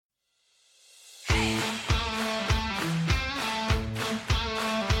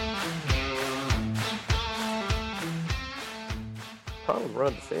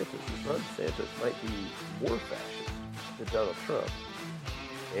Ron DeSantis is Ron DeSantis might be more fascist than Donald Trump,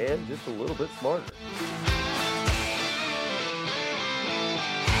 and just a little bit smarter.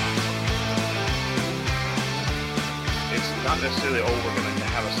 It's not necessarily, we're going to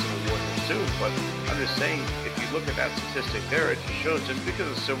have a civil war here soon, but I'm just saying, if you look at that statistic there, it shows just because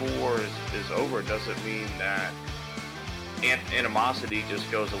the Civil War is over doesn't mean that animosity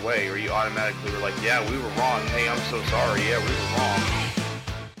just goes away, or you automatically were like, yeah, we were wrong. Hey, I'm so sorry. Yeah, we were wrong.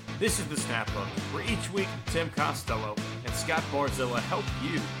 This is the Snap Hook, where each week Tim Costello and Scott Barzilla help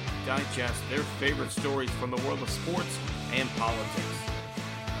you digest their favorite stories from the world of sports and politics.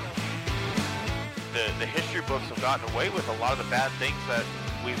 The history books have gotten away with a lot of the bad things that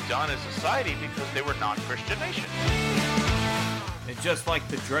we've done as society because they were non-Christian nations. And just like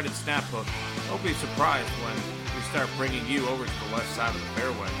the dreaded Snap Hook, don't be surprised when we start bringing you over to the left side of the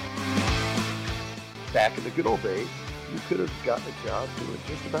fairway. Back in the good old days, you could have gotten a job doing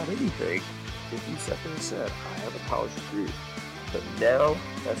just about anything if you sat there and said, I have a college degree. But now,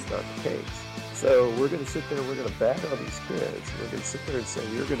 that's not the case. So we're going to sit there, we're going to bag on these kids. We're going to sit there and say,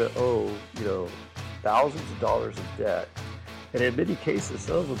 you're going to owe, thousands of dollars in debt. And in many cases,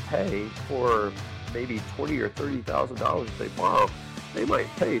 some of them pay for maybe $20,000 or $30,000 if they borrow. They might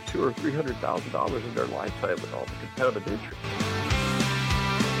pay $200,000 or $300,000 in their lifetime with all the compounded interest.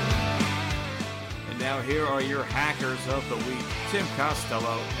 And now here are your hackers of the week, Tim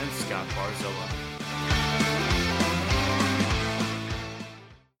Costello and Scott Barzilla.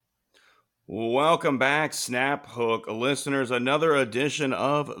 Welcome back, Snap Hook listeners. Another edition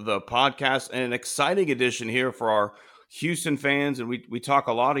of the podcast, and an exciting edition here for our Houston fans. And we talk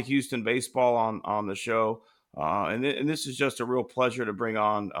a lot of Houston baseball on the show. And this is just a real pleasure to bring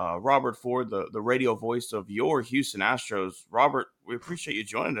on Robert Ford, the radio voice of your Houston Astros. Robert, we appreciate you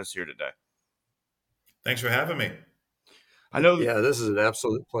joining us here today. Thanks for having me. I know. Yeah, this is an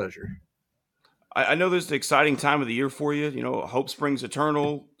absolute pleasure. I know this is an exciting time of the year for you. Hope springs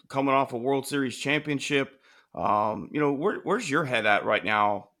eternal, coming off a World Series championship. Where's your head at right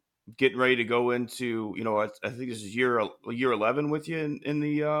now, getting ready to go into, I think this is year 11 with you in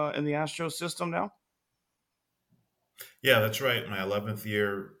the Astros system now? Yeah, that's right. My 11th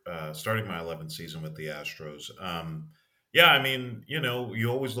year, starting my 11th season with the Astros. You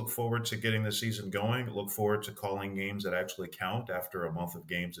always look forward to getting the season going, look forward to calling games that actually count after a month of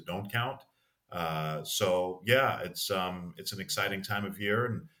games that don't count. It's an exciting time of year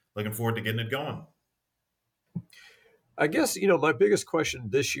and looking forward to getting it going. I guess, my biggest question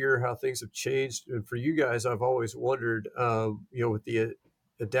this year, how things have changed. And for you guys, I've always wondered, with the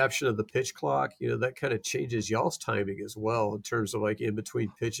adaptation of the pitch clock, that kind of changes y'all's timing as well in terms of like in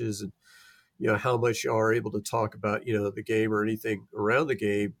between pitches and, how much y'all are able to talk about, the game or anything around the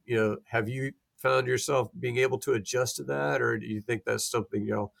game. Have you found yourself being able to adjust to that, or do you think that's something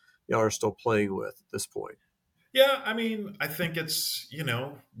y'all are still playing with at this point? Yeah, I think it's,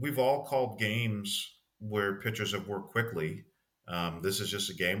 we've all called games where pitchers have worked quickly. This is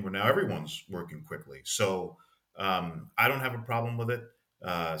just a game where now everyone's working quickly. So I don't have a problem with it.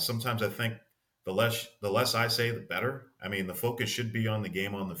 Sometimes I think the less I say, the better. The focus should be on the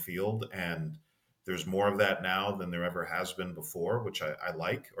game on the field, and there's more of that now than there ever has been before, which I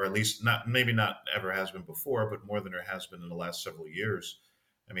like, or at least maybe not ever has been before, but more than there has been in the last several years.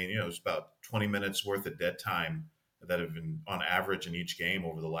 It's about 20 minutes worth of dead time that have been on average in each game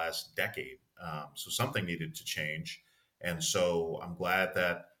over the last decade. So something needed to change. And so I'm glad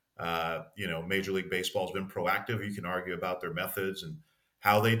that, Major League Baseball has been proactive. You can argue about their methods and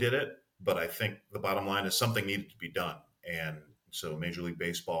how they did it, but I think the bottom line is something needed to be done. And so Major League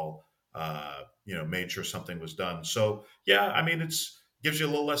Baseball, made sure something was done. So, it's gives you a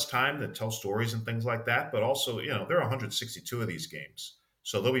little less time to tell stories and things like that. But also, there are 162 of these games.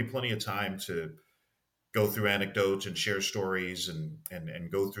 So there'll be plenty of time to go through anecdotes and share stories and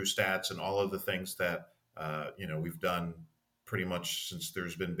go through stats and all of the things that, we've done pretty much since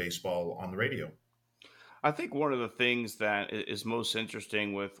there's been baseball on the radio. I think one of the things that is most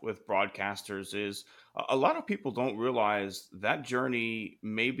interesting with broadcasters is a lot of people don't realize that journey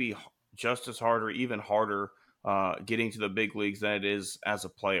may be just as hard or even harder getting to the big leagues than it is as a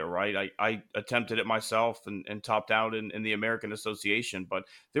player, right? I attempted it myself and topped out in the American Association, but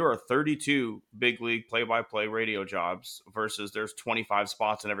there are 32 big league play-by-play radio jobs versus there's 25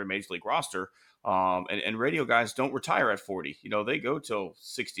 spots in every major league roster. And radio guys don't retire at 40. They go till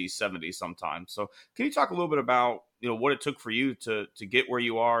 60, 70 sometimes. So can you talk a little bit about, what it took for you to get where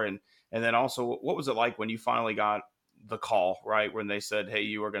you are? And then also, what was it like when you finally got the call, right? When they said, hey,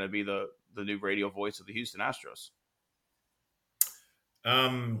 you are going to be the new radio voice of the Houston Astros?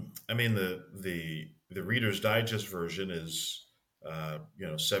 The Reader's Digest version is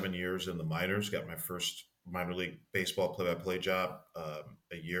 7 years in the minors. Got my first minor league baseball play-by-play job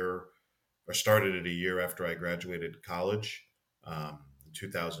a year, or started it a year after I graduated college in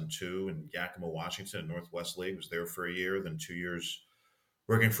 2002 in Yakima, Washington, Northwest League. Was there for a year, then 2 years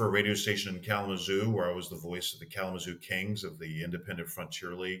working for a radio station in Kalamazoo, where I was the voice of the Kalamazoo Kings of the Independent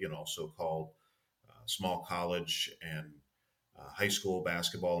Frontier League, and also called small college and high school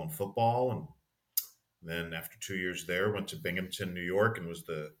basketball and football. And then after 2 years there, went to Binghamton, New York, and was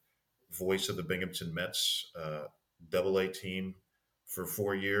the voice of the Binghamton Mets AA team for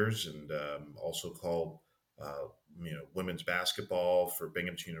 4 years, and also called women's basketball for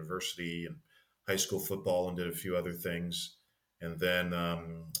Binghamton University and high school football, and did a few other things. And then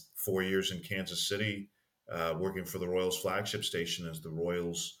 4 years in Kansas City, working for the Royals flagship station as the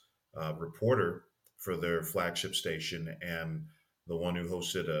Royals reporter for their flagship station, and the one who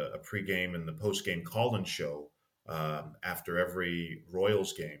hosted a pregame and the postgame call-in show after every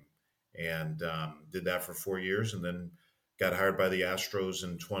Royals game, and did that for 4 years, and then got hired by the Astros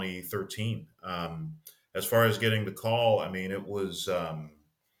in 2013. As far as getting the call, I mean, it was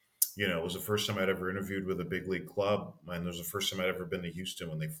it was the first time I'd ever interviewed with a big league club, and it was the first time I'd ever been to Houston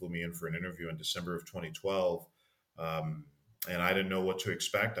when they flew me in for an interview in December of 2012. And I didn't know what to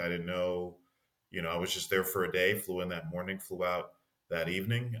expect. I didn't know, I was just there for a day, flew in that morning, flew out that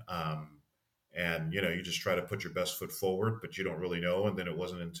evening. And you just try to put your best foot forward, but you don't really know. And then it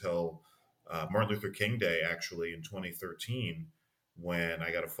wasn't until Martin Luther King Day, actually, in 2013, when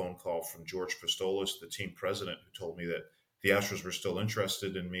I got a phone call from George Pistolas, the team president, who told me that the Astros were still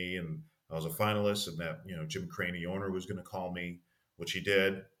interested in me, and I was a finalist, and that Jim Crane, the owner, was going to call me, which he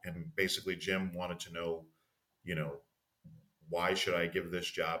did. And basically, Jim wanted to know, why should I give this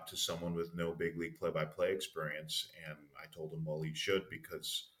job to someone with no big league play-by-play experience? And I told him, well, he should,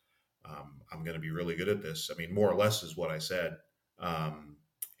 because I'm going to be really good at this. I mean, more or less is what I said.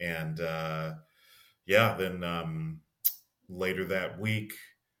 Then later that week,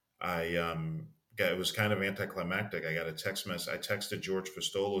 it was kind of anticlimactic. I got a text message. I texted George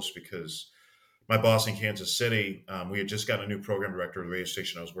Pistolas because my boss in Kansas City, we had just gotten a new program director of the radio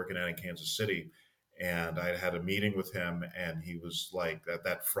station I was working at in Kansas City. And I had a meeting with him, and he was like,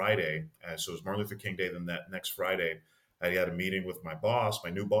 that Friday, so it was Martin Luther King Day, then that next Friday, I had a meeting with my boss, my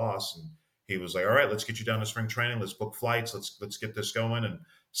new boss, and he was like, all right, let's get you down to spring training. Let's book flights. Let's get this going. And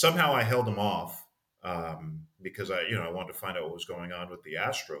somehow I held him off because I wanted to find out what was going on with the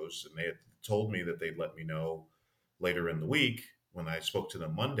Astros. And they had told me that they'd let me know later in the week when I spoke to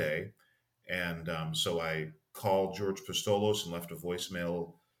them Monday. And so I called George Pistolas and left a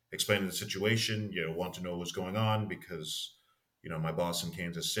voicemail explaining the situation, want to know what was going on, because, my boss in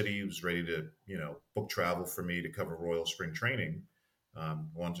Kansas City was ready to, book travel for me to cover Royal spring training.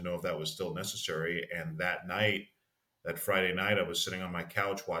 Wanted to know if that was still necessary. And that Friday night, I was sitting on my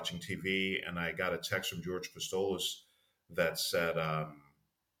couch watching TV, and I got a text from George Pistolas that said, I'm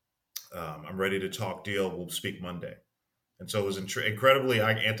ready to talk deal. We'll speak Monday. And so it was incredibly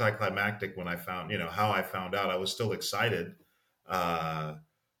anticlimactic when I found, how I found out. I was still excited.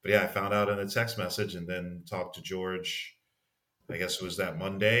 But yeah, I found out in a text message, and then talked to George, I guess it was that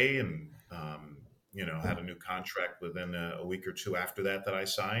Monday, and, had a new contract within a week or two after that I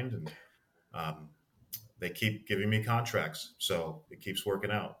signed. And they keep giving me contracts. So it keeps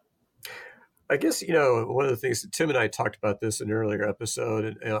working out. I guess, one of the things that Tim and I talked about this in an earlier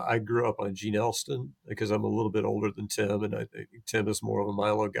episode, and I grew up on Gene Elston because I'm a little bit older than Tim, and I think Tim is more of a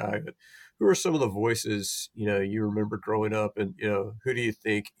Milo guy. But who are some of the voices, you remember growing up, and, who do you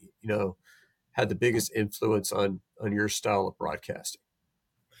think, had the biggest influence on your style of broadcasting?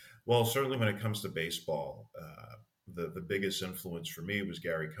 Well, certainly when it comes to baseball, the biggest influence for me was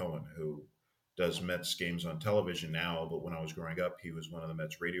Gary Cohen, who does Mets games on television now, but when I was growing up, he was one of the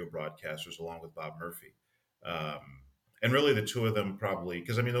Mets radio broadcasters along with Bob Murphy. And really the two of them probably,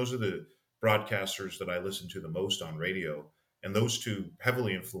 because those are the broadcasters that I listen to the most on radio, and those two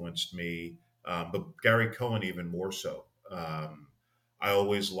heavily influenced me, but Gary Cohen even more so. I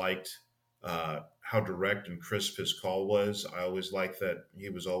always liked how direct and crisp his call was. I always liked that he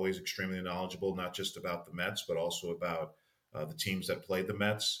was always extremely knowledgeable, not just about the Mets, but also about the teams that played the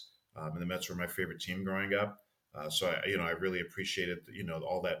Mets. And the Mets were my favorite team growing up. So I really appreciated,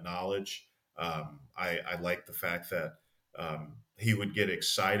 all that knowledge. I liked the fact that he would get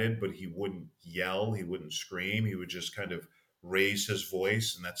excited, but he wouldn't yell, he wouldn't scream. He would just kind of raise his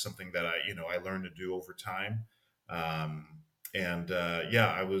voice. And that's something that I learned to do over time.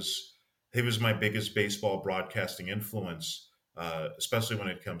 He was my biggest baseball broadcasting influence, especially when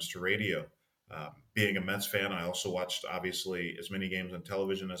it comes to radio. Being a Mets fan, I also watched, obviously, as many games on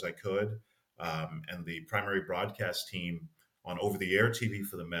television as I could. And the primary broadcast team on over-the-air TV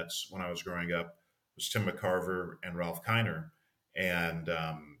for the Mets when I was growing up was Tim McCarver and Ralph Kiner, and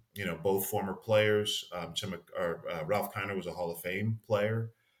both former players. Ralph Kiner was a Hall of Fame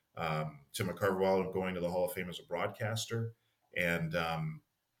player. Tim McCarver wound up going to the Hall of Fame as a broadcaster, and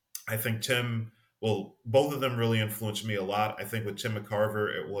I think Tim. Well, both of them really influenced me a lot. I think with Tim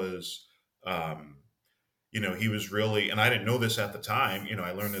McCarver, it was. Um, he was really, and I didn't know this at the time.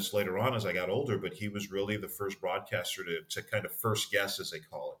 I learned this later on as I got older, but he was really the first broadcaster to kind of first guess, as they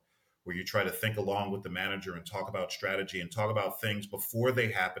call it, where you try to think along with the manager and talk about strategy and talk about things before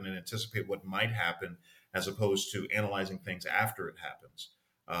they happen and anticipate what might happen, as opposed to analyzing things after it happens.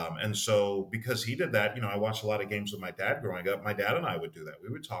 And so, because he did that, I watched a lot of games with my dad growing up. My dad and I would do that. We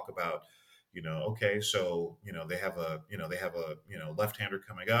would talk about, okay, so they have a left-hander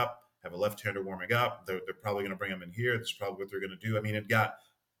coming up, have a left-hander warming up. They're probably going to bring him in here. This is probably what they're going to do. I mean, it got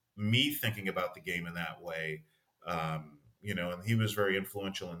me thinking about the game in that way. And he was very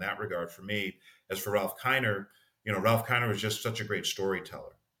influential in that regard for me. As for Ralph Kiner, Ralph Kiner was just such a great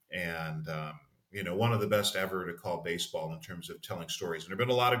storyteller, and one of the best ever to call baseball in terms of telling stories. And there've been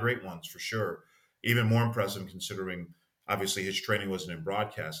a lot of great ones for sure. Even more impressive considering, obviously, his training wasn't in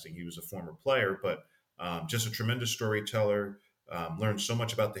broadcasting. He was a former player, but just a tremendous storyteller. Learned so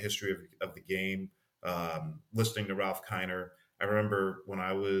much about the history of the game. Listening to Ralph Kiner, I remember when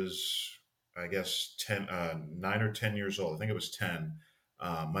I was, I guess, 9 or 10 years old. I think it was 10.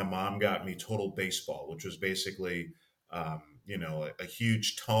 My mom got me Total Baseball, which was basically, a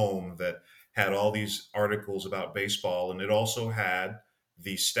huge tome that had all these articles about baseball, and it also had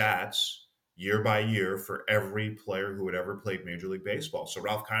the stats year by year for every player who had ever played Major League Baseball. So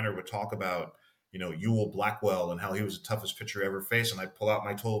Ralph Kiner would talk about Ewell Blackwell and how he was the toughest pitcher ever faced. And I'd pull out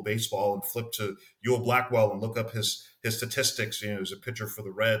my Total Baseball and flip to Ewell Blackwell and look up his statistics. He was a pitcher for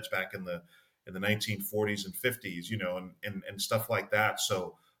the Reds back in the 1940s and 50s, and stuff like that.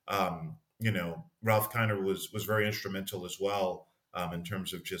 So, Ralph Kiner was very instrumental as well in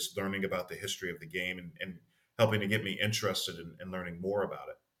terms of just learning about the history of the game and helping to get me interested in learning more about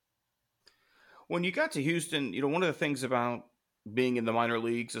it. When you got to Houston, one of the things about being in the minor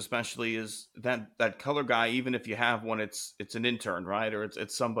leagues, especially, is that color guy. Even if you have one, it's an intern, right? Or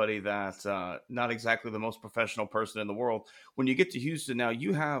it's somebody that's not exactly the most professional person in the world. When you get to Houston, now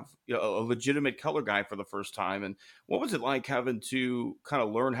you have a legitimate color guy for the first time. And what was it like having to kind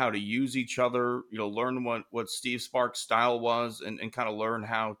of learn how to use each other? Learn what Steve Sparks' style was, and kind of learn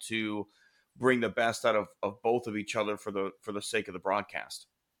how to bring the best out of both of each other for the sake of the broadcast.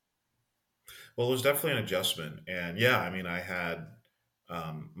 Well, it was definitely an adjustment, and yeah, I mean, I had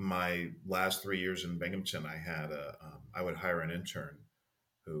my last 3 years in Binghamton. I would hire an intern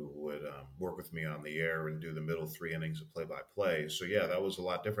who would work with me on the air and do the middle 3 innings of play-by-play. So yeah, that was a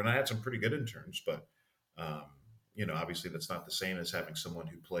lot different. I had some pretty good interns, but um, obviously that's not the same as having someone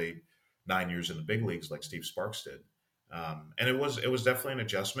who played 9 years in the big leagues like Steve Sparks did. And it was definitely an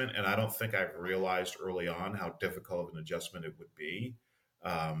adjustment, and I don't think I realized early on how difficult of an adjustment it would be.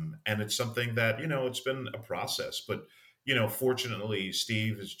 And it's something that it's been a process, but fortunately,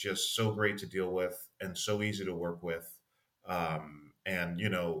 Steve is just so great to deal with and so easy to work with. And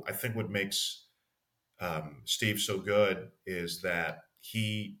I think what makes Steve so good is that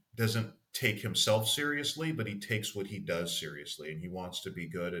he doesn't take himself seriously, but he takes what he does seriously, and he wants to be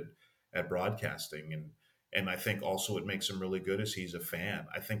good at broadcasting. And I think also what makes him really good is he's a fan.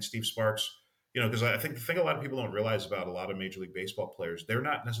 I think Steve Sparks, because I think the thing a lot of people don't realize about a lot of Major League Baseball players, they're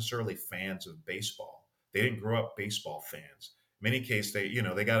not necessarily fans of baseball. They didn't grow up baseball fans. In many cases, they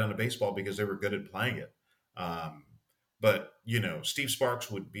got into baseball because they were good at playing it. But Steve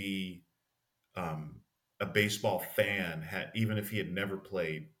Sparks would be a baseball fan, even if he had never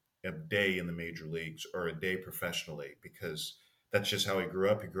played a day in the major leagues or a day professionally, because that's just how he grew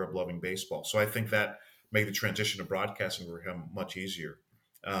up. He grew up loving baseball. So I think that made the transition to broadcasting for him much easier.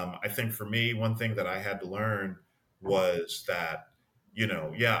 I think for me, one thing that I had to learn was that,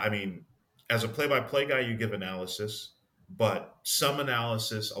 yeah, I mean, as a play-by-play guy, you give analysis, but some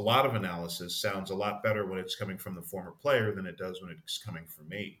analysis, a lot of analysis, sounds a lot better when it's coming from the former player than it does when it's coming from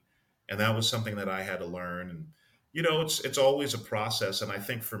me. And that was something that I had to learn. And it's always a process. And I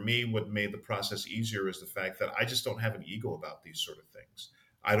think for me, what made the process easier is the fact that I just don't have an ego about these sort of things.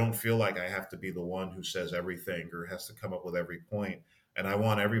 I don't feel like I have to be the one who says everything or has to come up with every point. And I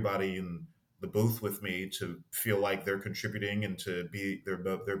want everybody in the booth with me to feel like they're contributing and to be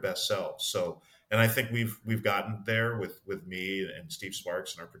their best selves. So, and I think we've gotten there with me and Steve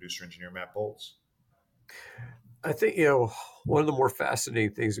Sparks and our producer engineer Matt Bolts. I think, one of the more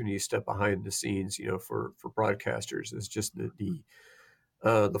fascinating things when you step behind the scenes, for broadcasters is just the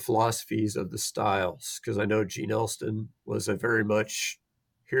the philosophies of the styles, because I know Gene Elston was a very much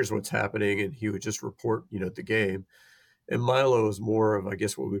here's what's happening, and he would just report, the game. And Milo is more of, I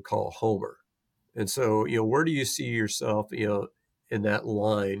guess, what we call a homer. And so, where do you see yourself, in that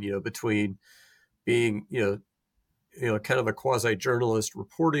line, between being, kind of a quasi journalist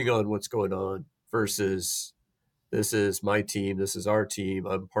reporting on what's going on versus this is my team, this is our team,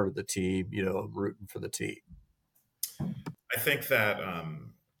 I'm part of the team, I'm rooting for the team. I think that,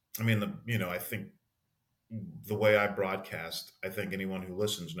 I mean, I think the way I broadcast, I think anyone who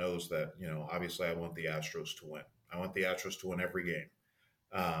listens knows that, obviously I want the Astros to win. I want the Astros to win every game.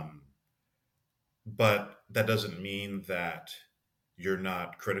 Um, but that doesn't mean that you're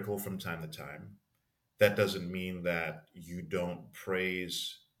not critical from time to time. That doesn't mean that you don't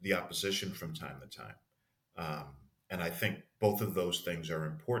praise the opposition from time to time. Um, and I think both of those things are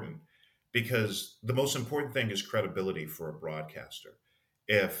important because the most important thing is credibility for a broadcaster.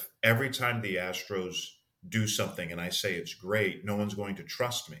 If every time the Astros do something and I say it's great, no one's going to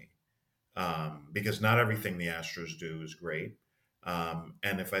trust me because not everything the Astros do is great.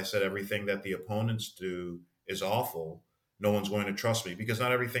 And if I said everything that the opponents do is awful, no one's going to trust me because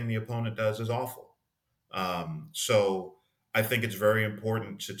not everything the opponent does is awful. So I think it's very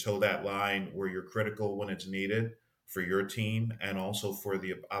important to toe that line where you're critical when it's needed for your team and also for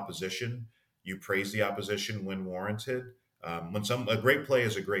the opposition. You praise the opposition when warranted. When a great play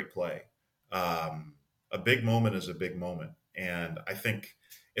is a great play, a big moment is a big moment, and I think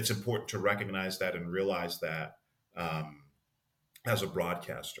it's important to recognize that and realize that as a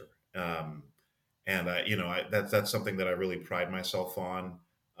broadcaster. And that's something that I really pride myself on.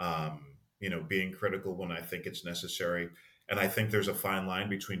 Being critical when I think it's necessary. And I think there's a fine line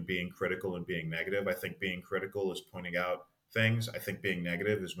between being critical and being negative. I think being critical is pointing out things. I think being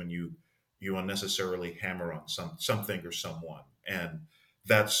negative is when you unnecessarily hammer on something or someone, and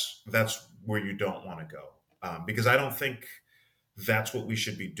that's where you don't want to go because I don't think that's what we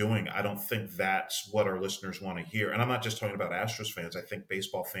should be doing. I don't think that's what our listeners want to hear. And I'm not just talking about Astros fans. I think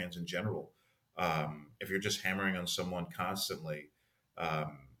baseball fans in general. If you're just hammering on someone constantly,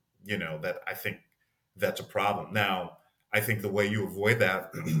 that I think that's a problem. Now, I think the way you avoid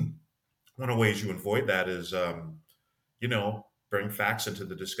that, one of the ways you avoid that is, bring facts into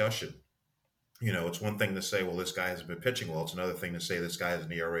the discussion. It's one thing to say, well, this guy hasn't been pitching well. It's another thing to say this guy has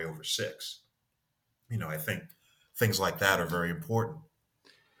an ERA over 6. I think things like that are very important.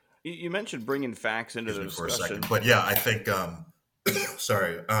 You mentioned bringing facts into the discussion. For a second. But yeah, I think,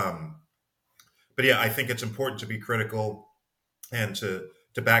 sorry. But yeah, I think it's important to be critical and to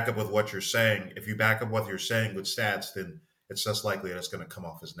back up with what you're saying. If you back up what you're saying with stats, then it's less likely that it's going to come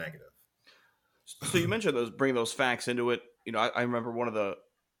off as negative. So you mentioned bringing those facts into it. I remember one of the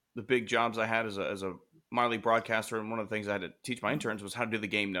big jobs I had as a minor league broadcaster, and one of the things I had to teach my interns was how to do the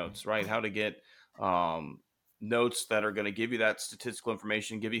game notes, right? How to get notes that are going to give you that statistical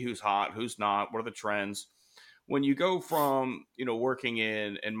information, give you who's hot, who's not, what are the trends. When you go from, working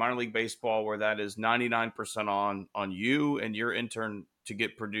in minor league baseball where that is 99% on you and your intern to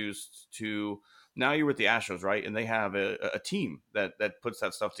get produced to now you're with the Astros, right? And they have a team that puts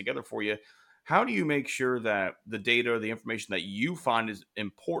that stuff together for you. How do you make sure that the data or the information that you find is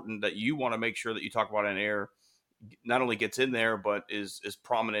important, that you want to make sure that you talk about on air, not only gets in there, but is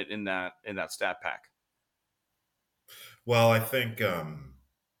prominent in that stat pack? Well, I think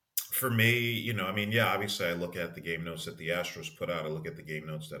for me, obviously I look at the game notes that the Astros put out. I look at the game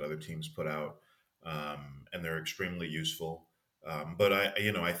notes that other teams put out, and they're extremely useful. But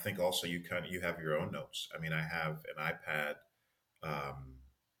I think also you have your own notes. I mean, I have an iPad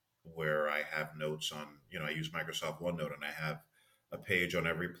where I have notes on, I use Microsoft OneNote, and I have a page on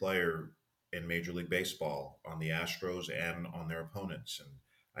every player in Major League Baseball, on the Astros and on their opponents, and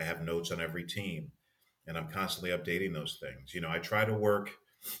I have notes on every team, and I'm constantly updating those things. I try to work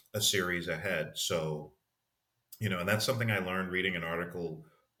a series ahead. So, and that's something I learned reading an article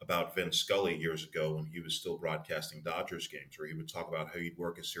about Vince Scully years ago when he was still broadcasting Dodgers games, where he would talk about how he'd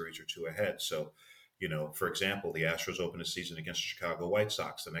work a series or two ahead. So, for example, the Astros open a season against the Chicago White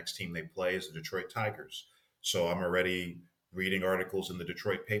Sox. The next team they play is the Detroit Tigers. So I'm already reading articles in the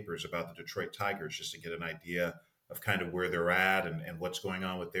Detroit papers about the Detroit Tigers just to get an idea of kind of where they're at and what's going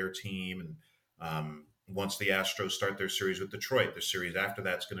on with their team. And once the Astros start their series with Detroit, the series after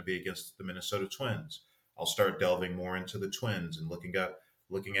that's going to be against the Minnesota Twins. I'll start delving more into the Twins and looking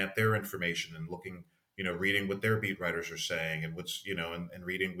at their information and reading what their beat writers are saying and what's, and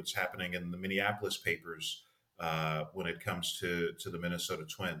reading what's happening in the Minneapolis papers when it comes to the Minnesota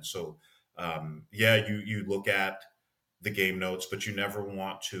Twins. So, you look at the game notes, but you never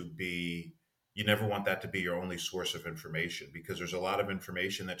want to be you never want that to be your only source of information, because there's a lot of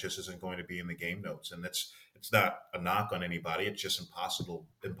information that just isn't going to be in the game notes, and it's not a knock on anybody. It's just impossible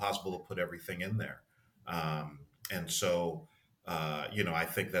to put everything in there. Um, and so, I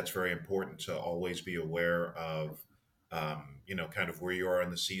think that's very important to always be aware of, kind of where you are in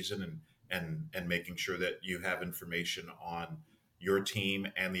the season, and making sure that you have information on your team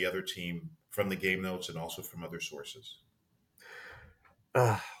and the other team from the game notes and also from other sources.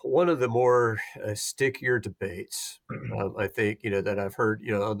 One of the more stickier debates, I think, that I've heard,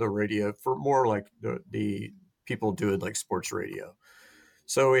 on the radio for more like the people doing like sports radio.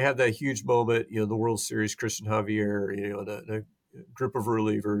 So we have that huge moment, the World Series, Christian Javier, and a group of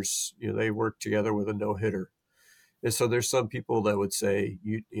relievers, they work together with a no hitter. And so there's some people that would say,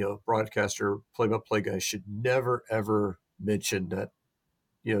 broadcaster, play-by-play guys should never, ever mention that,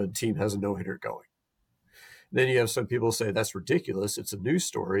 the team has a no hitter going. Then you have some people say that's ridiculous. It's a news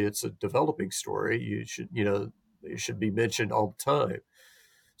story. It's a developing story. It should be mentioned all the time.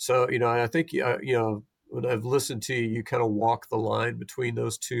 So, I think, when I've listened to you, you kind of walk the line between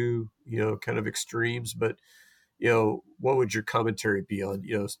those two, kind of extremes. But, what would your commentary be on,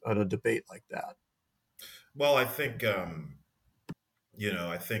 on a debate like that? Well, I think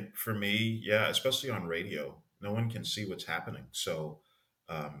for me, yeah, especially on radio, no one can see what's happening. So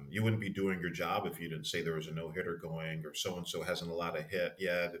you wouldn't be doing your job if you didn't say there was a no hitter going, or so and so hasn't allowed a hit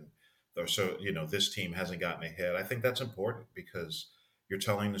yet, and or so this team hasn't gotten a hit. I think that's important because you're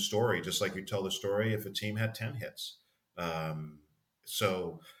telling the story just like you tell the story if a team had 10 hits. Um,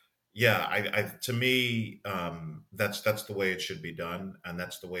 so yeah, to me, that's the way it should be done, and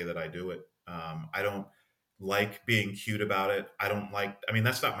that's the way that I do it. I don't like being cute about it. I don't like. I mean,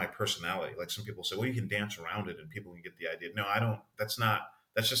 that's not my personality. Like some people say, well, you can dance around it, and people can get the idea. No, I don't. That's not.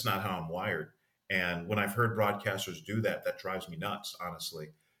 That's just not how I'm wired. And when I've heard broadcasters do that, that drives me nuts, honestly,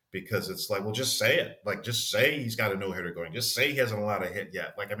 because it's like, well, just say it. Like, just say he's got a no hitter going. Just say he hasn't allowed a hit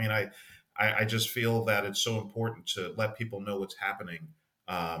yet. Like, I mean, I just feel that it's so important to let people know what's happening.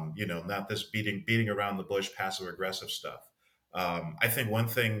 Not this beating around the bush, passive aggressive stuff. I think one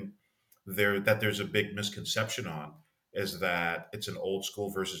thing there's a big misconception on is that it's an old school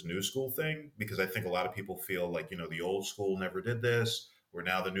versus new school thing, because I think a lot of people feel like, the old school never did this, where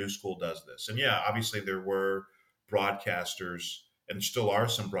now the new school does this. And yeah, obviously there were broadcasters, and still are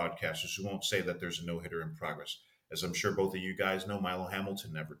some broadcasters, who won't say that there's a no hitter in progress. As I'm sure both of you guys know, Milo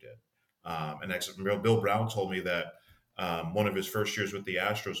Hamilton never did. Bill Brown told me that one of his first years with the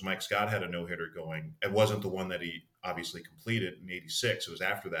Astros, Mike Scott had a no hitter going. It wasn't the one that he obviously completed in '86. It was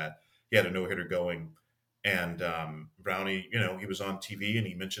after that. He had a no hitter going. And Brownie, he was on TV and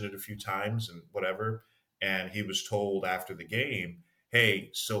he mentioned it a few times and whatever. And he was told after the game, hey,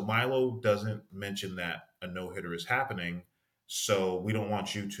 so Milo doesn't mention that a no hitter is happening, so we don't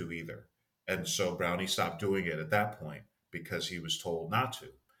want you to either. And so Brownie stopped doing it at that point because he was told not to.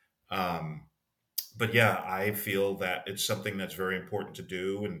 Um, but yeah, I feel that it's something that's very important to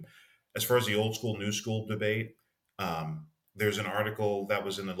do. And as far as the old school, new school debate, um, there's an article that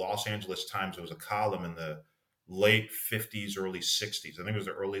was in the Los Angeles Times. It was a column in the late 50s, early 60s. I think it was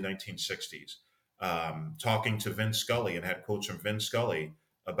the early 1960s, talking to Vin Scully, and had quotes from Vin Scully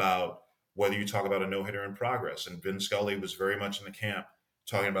about whether you talk about a no hitter in progress. And Vin Scully was very much in the camp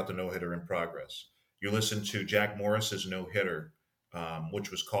talking about the no hitter in progress. You listen to Jack Morris's no hitter,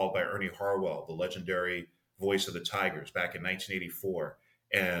 which was called by Ernie Harwell, the legendary voice of the Tigers, back in 1984.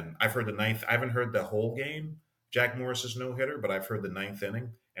 And I've heard the ninth. I haven't heard the whole game, Jack Morris's no hitter, but I've heard the ninth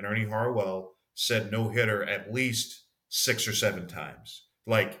inning. And Ernie Harwell said no hitter at least 6 or 7 times.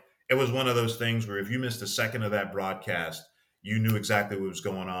 Like, it was one of those things where if you missed a second of that broadcast, you knew exactly what was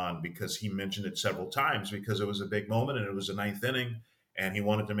going on, because he mentioned it several times, because it was a big moment and it was the ninth inning, and he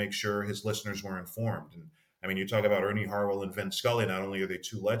wanted to make sure his listeners were informed. And I mean, you talk about Ernie Harwell and Vin Scully. Not only are they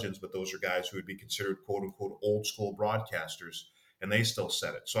two legends, but those are guys who would be considered quote unquote old school broadcasters, and they still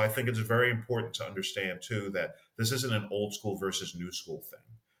said it. So I think it's very important to understand too that this isn't an old school versus new school thing.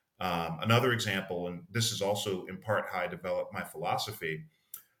 Another example, and this is also in part how I developed my philosophy.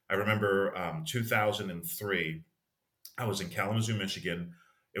 I remember 2003, I was in Kalamazoo, Michigan.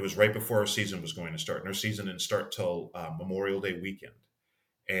 It was right before our season was going to start, and our season didn't start till Memorial Day weekend.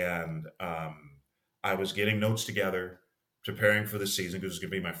 And I was getting notes together, preparing for the season, because it was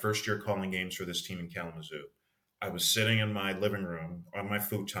going to be my first year calling games for this team in Kalamazoo. I was sitting in my living room on my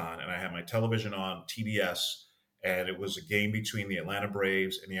futon, and I had my television on TBS, and it was a game between the Atlanta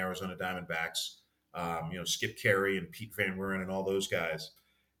Braves and the Arizona Diamondbacks. Skip Carey and Pete Van Wieren and all those guys.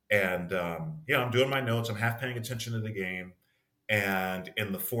 And I'm doing my notes. I'm half paying attention to the game. And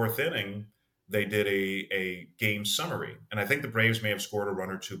in the fourth inning, they did a game summary. And I think the Braves may have scored a run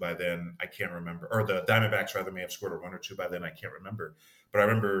or two by then. I can't remember. Or the Diamondbacks, rather, may have scored a run or two by then. I can't remember. But I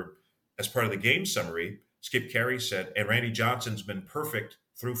remember as part of the game summary, Skip Carey said, and Randy Johnson's been perfect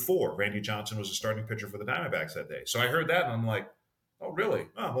through four. Randy Johnson was a starting pitcher for the Diamondbacks that day. So I heard that and I'm like, oh, really?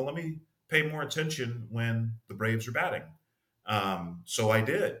 Oh, well, let me pay more attention when the Braves are batting. So I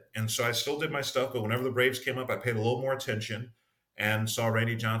did. And so I still did my stuff. But whenever the Braves came up, I paid a little more attention and saw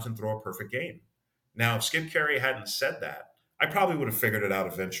Randy Johnson throw a perfect game. Now, if Skip Carey hadn't said that, I probably would have figured it out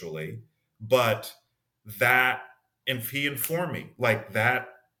eventually. But that, if he informed me like that,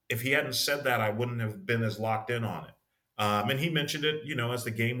 if he hadn't said that, I wouldn't have been as locked in on it. And he mentioned it, as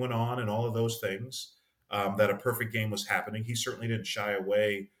the game went on and all of those things, that a perfect game was happening. He certainly didn't shy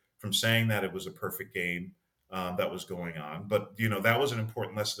away from saying that it was a perfect game that was going on. But, that was an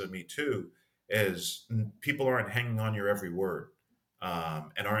important lesson to me, too, is people aren't hanging on your every word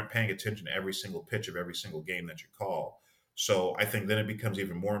and aren't paying attention to every single pitch of every single game that you call. So I think then it becomes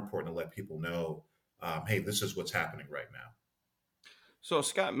even more important to let people know, hey, this is what's happening right now. So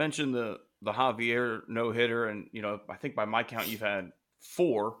Scott mentioned the Javier no hitter, and I think by my count you've had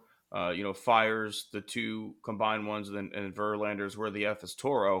four. Fires, the two combined ones, and Verlander's where the F is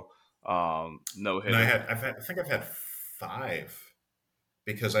Toro no hitter. I think I've had five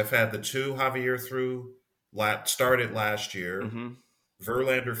because I've had the two Javier threw started last year. Mm-hmm.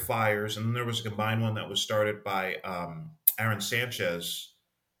 Verlander fires, and then there was a combined one that was started by Aaron Sanchez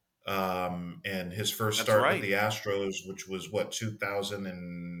and his first start with the Astros, which was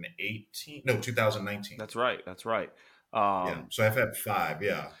 2018? No, 2019. That's right. Yeah. So I've had five.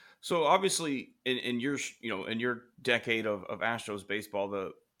 Yeah. So obviously, in your decade of Astros baseball,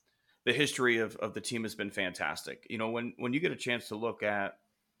 the history of the team has been fantastic. When you get a chance to look at,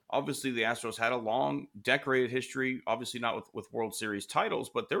 obviously the Astros had a long, decorated history. Obviously not with World Series titles,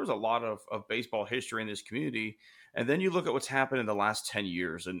 but there was a lot of baseball history in this community. And then you look at what's happened in the last 10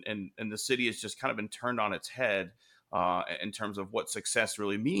 years, and the city has just kind of been turned on its head in terms of what success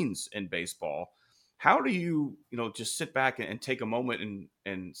really means in baseball. How do you, just sit back and take a moment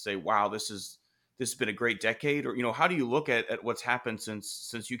and say, wow, this has been a great decade? Or, how do you look at what's happened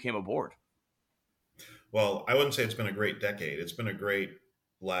since you came aboard? Well, I wouldn't say it's been a great decade. It's been a great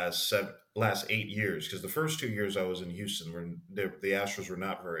last 8 years, because the first 2 years I was in Houston, the Astros were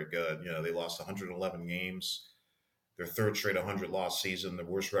not very good. They lost 111 games. Their third straight 100-loss season, the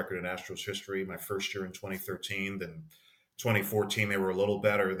worst record in Astros history. My first year in 2013, then 2014 they were a little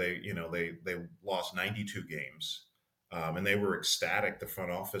better. They lost 92 games, and they were ecstatic. The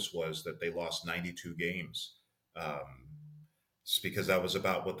front office was that they lost 92 games, it's because that was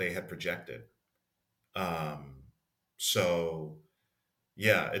about what they had projected. So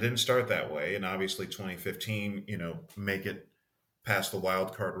yeah, it didn't start that way, and obviously 2015, make it past the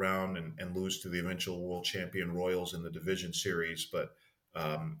wild card round and lose to the eventual world champion Royals in the division series. But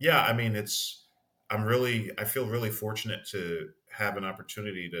yeah, I mean, I feel really fortunate to have an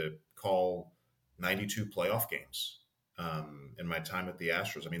opportunity to call 92 playoff games in my time at the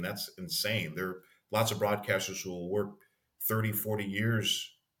Astros. I mean, that's insane. There are lots of broadcasters who will work 30, 40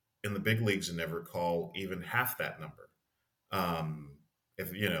 years in the big leagues and never call even half that number.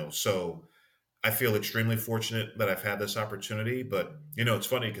 So I feel extremely fortunate that I've had this opportunity. But, it's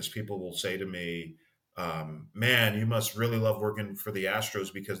funny because people will say to me, man, you must really love working for the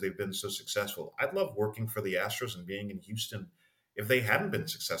Astros because they've been so successful. I'd love working for the Astros and being in Houston if they hadn't been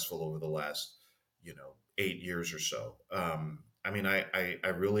successful over the last, 8 years or so. I mean, I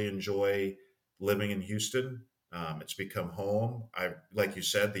really enjoy living in Houston. It's become home. Like you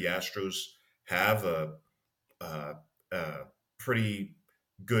said, the Astros have a pretty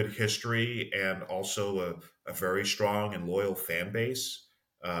good history and also a very strong and loyal fan base.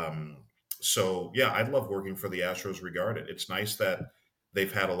 So yeah, I'd love working for the Astros regarded. It's nice that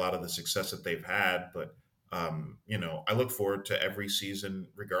they've had a lot of the success that they've had, but I look forward to every season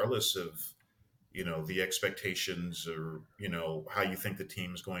regardless of, the expectations or, how you think the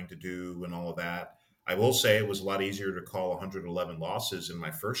team's going to do and all of that. I will say it was a lot easier to call 111 losses in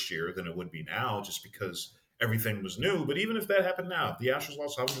my first year than it would be now, just because everything was new. But even if that happened now, if the Astros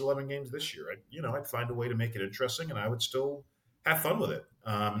lost 111 games this year, I'd find a way to make it interesting, and I would still have fun with it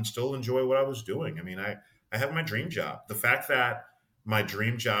and still enjoy what I was doing. I mean, I have my dream job. The fact that my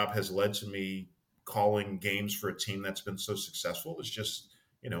dream job has led to me calling games for a team that's been so successful is just,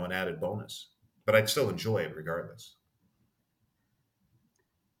 an added bonus. But I'd still enjoy it regardless.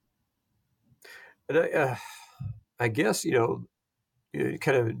 And I guess,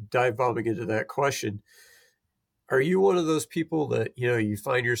 kind of diving into that question, are you one of those people that, you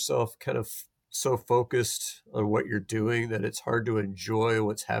find yourself kind of so focused on what you're doing that it's hard to enjoy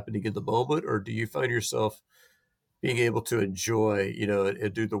what's happening in the moment, or do you find yourself being able to enjoy,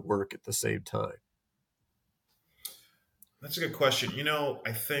 and do the work at the same time? That's a good question.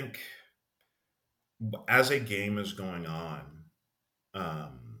 I think as a game is going on,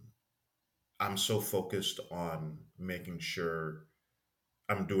 um, I'm so focused on making sure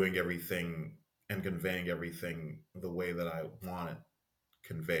I'm doing everything and conveying everything the way that I want it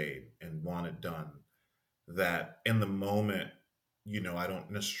conveyed and want it done, that in the moment, I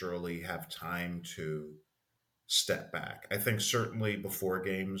don't necessarily have time to step back. I think certainly before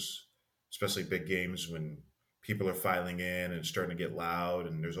games, especially big games when people are filing in and starting to get loud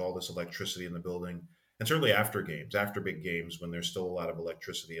and there's all this electricity in the building, and certainly after games, after big games when there's still a lot of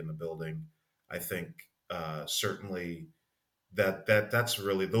electricity in the building, I think certainly that's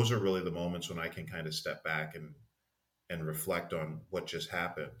really, those are really the moments when I can kind of step back and reflect on what just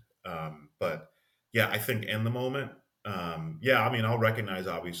happened. But yeah, I think in the moment, yeah, I mean, I'll recognize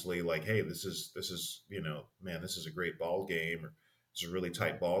obviously like, hey, this is man, this is a great ball game, or it's a really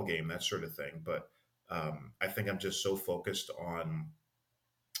tight ball game, that sort of thing. But I think I'm just so focused on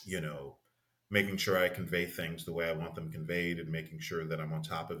you know making sure I convey things the way I want them conveyed, and making sure that I'm on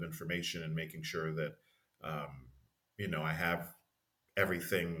top of information, and making sure that I have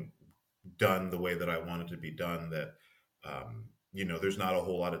everything done the way that I want it to be done, that there's not a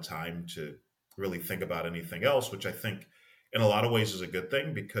whole lot of time to really think about anything else, which I think in a lot of ways is a good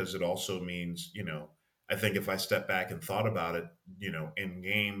thing, because it also means, I think if I step back and thought about it, in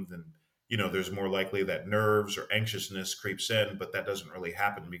game, then, there's more likely that nerves or anxiousness creeps in, but that doesn't really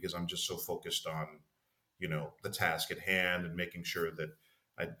happen because I'm just so focused on, the task at hand, and making sure that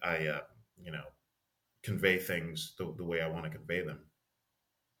I you know, convey things the way I want to convey them.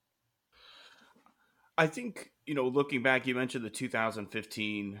 I think, looking back, you mentioned the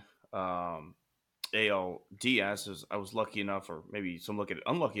 2015 ALDS. I was lucky enough, or maybe some look at it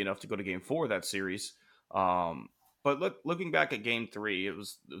unlucky enough, to go to Game 4 of that series. But looking back at Game 3, it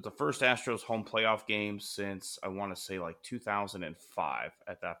was the first Astros home playoff game since, I want to say, like 2005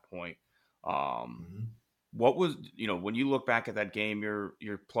 at that point. Um, Hmm. what was, when you look back at that game,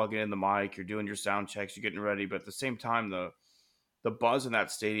 you're plugging in the mic, you're doing your sound checks, you're getting ready, but at the same time, the buzz in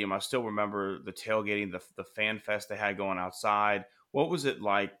that stadium. I still remember the tailgating, the fan fest they had going outside. What was it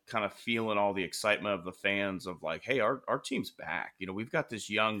like, kind of feeling all the excitement of the fans of like, hey, our team's back. We've got this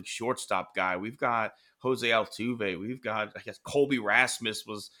young shortstop guy. We've got Jose Altuve. We've got, I guess, Colby Rasmus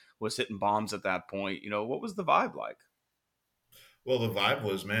was hitting bombs at that point. What was the vibe like? Well, the vibe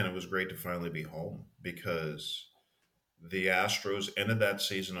was, man, it was great to finally be home, because the Astros ended that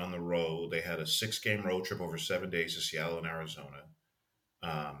season on the road. They had a 6-game road trip over 7 days to Seattle and Arizona.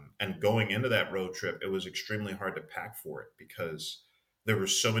 And going into that road trip, it was extremely hard to pack for it, because there were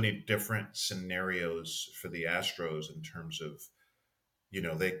so many different scenarios for the Astros in terms of,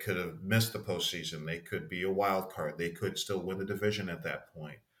 they could have missed the postseason. They could be a wild card. They could still win the division at that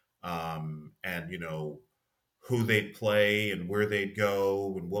point. And, who they'd play and where they'd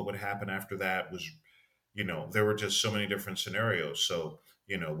go and what would happen after that was, there were just so many different scenarios. So,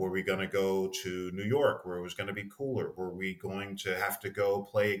 were we going to go to New York where it was going to be cooler? Were we going to have to go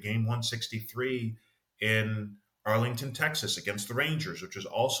play a game 163 in Arlington, Texas against the Rangers, which was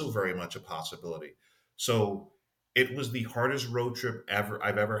also very much a possibility? So it was the hardest road trip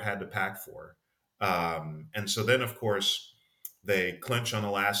I've ever had to pack for. And so then, of course, they clinch on the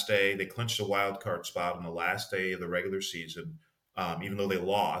last day. They clinched a wild card spot on the last day of the regular season, even though they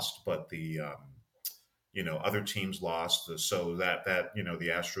lost. But the other teams lost, so that the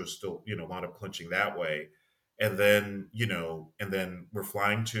Astros still wound up clinching that way. And then we're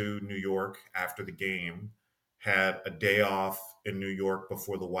flying to New York after the game. Had a day off in New York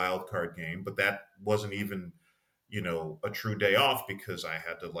before the wild card game, but that wasn't even a true day off, because I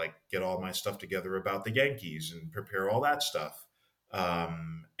had to like get all my stuff together about the Yankees and prepare all that stuff.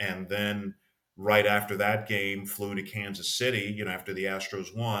 And then right after that game, flew to Kansas City, after the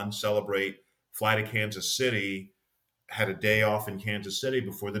Astros won, celebrate, fly to Kansas City, had a day off in Kansas City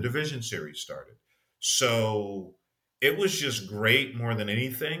before the division series started. So it was just great more than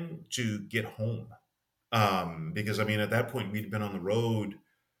anything to get home. Because I mean, at that point, we'd been on the road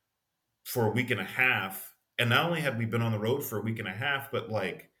for a week and a half. And not only had we been on the road for a week and a half, but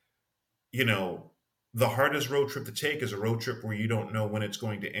like, you know, the hardest road trip to take is a road trip where you don't know when it's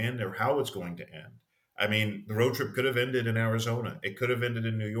going to end or how it's going to end. I mean, the road trip could have ended in Arizona. It could have ended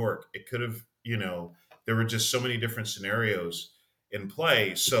in New York. It could have, there were just so many different scenarios in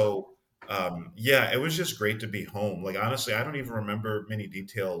play. So, yeah, it was just great to be home. Like, honestly, I don't even remember many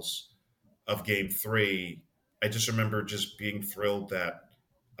details of game 3. I just remember just being thrilled that,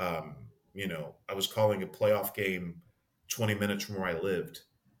 um, I was calling a playoff game 20 minutes from where I lived,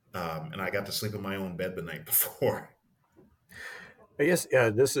 and I got to sleep in my own bed the night before. I guess, yeah,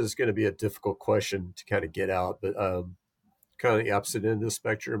 this is going to be a difficult question to kind of get out, but kind of the opposite end of the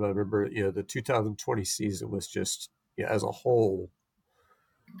spectrum. I remember, the 2020 season was just, as a whole,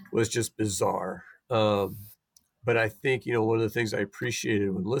 was just bizarre. But I think, one of the things I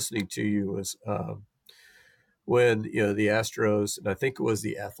appreciated when listening to you was when, the Astros, and I think it was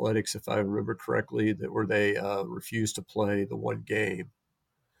the Athletics, if I remember correctly, that where they refused to play the one game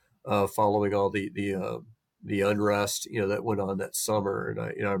following all the unrest, that went on that summer.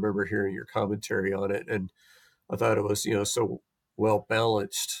 And I remember hearing your commentary on it, and I thought it was, so well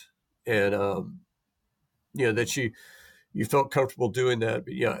balanced, and that you felt comfortable doing that.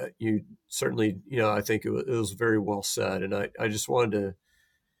 But yeah, you certainly, I think it was very well said. And I just wanted to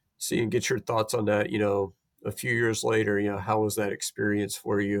see and get your thoughts on that. A few years later, how was that experience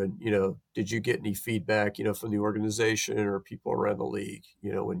for you? And, did you get any feedback, from the organization or people around the league,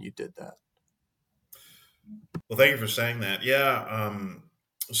 when you did that? Well, thank you for saying that. Yeah.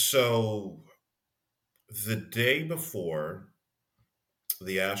 So the day before,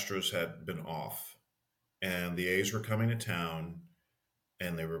 the Astros had been off, and the A's were coming to town,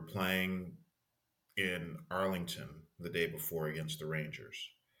 and they were playing in Arlington the day before against the Rangers.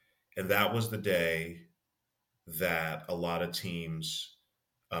 And that was the day that a lot of teams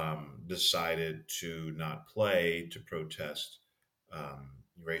decided to not play to protest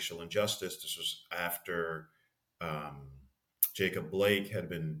racial injustice. This was after um, Jacob Blake had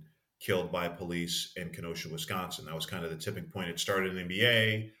been killed by police in Kenosha, Wisconsin. That was kind of the tipping point. It started in the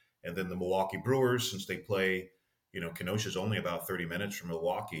NBA, and then the Milwaukee Brewers, since they play, Kenosha's only about 30 minutes from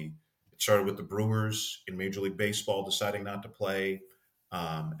Milwaukee. It started with the Brewers in Major League Baseball deciding not to play,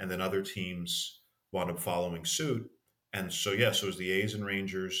 and then other teams wound up following suit. And so, yes, it was the A's and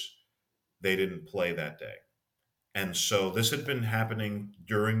Rangers. They didn't play that day. And so this had been happening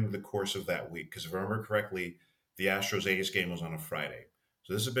during the course of that week. Because if I remember correctly, the Astros A's game was on a Friday.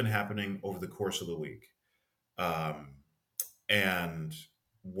 So this had been happening over the course of the week. Um, and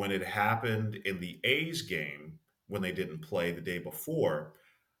when it happened in the A's game, when they didn't play the day before,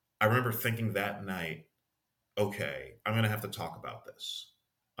 I remember thinking that night, okay, I'm going to have to talk about this.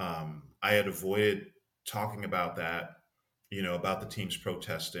 I had avoided talking about that, about the teams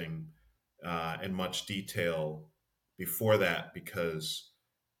protesting in much detail before that because,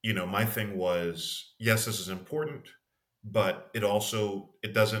 my thing was, yes, this is important, but it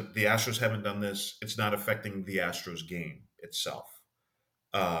doesn't, the Astros haven't done this. It's not affecting the Astros game itself.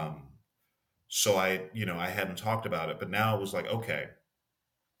 Um, so I hadn't talked about it, but now it was like, okay,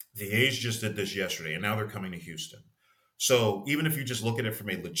 the A's just did this yesterday and now they're coming to Houston. So even if you just look at it from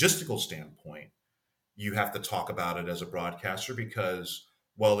a logistical standpoint, you have to talk about it as a broadcaster because,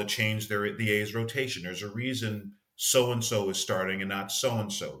 well, it changed the A's rotation. There's a reason so and so is starting and not so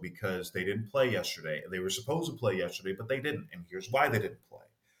and so because they didn't play yesterday. They were supposed to play yesterday, but they didn't, and here's why they didn't play.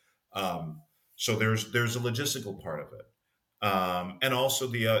 So there's a logistical part of it, and also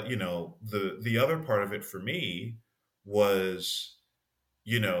the other part of it for me was,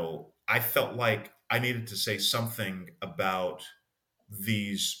 I felt like I needed to say something about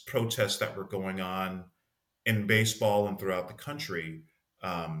these protests that were going on in baseball and throughout the country.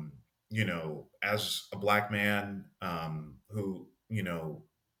 As a black man who,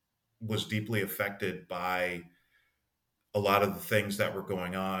 was deeply affected by a lot of the things that were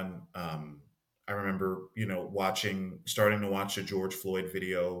going on. I remember, starting to watch the George Floyd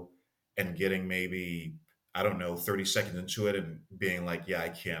video and getting maybe, I don't know, 30 seconds into it and being like, yeah, I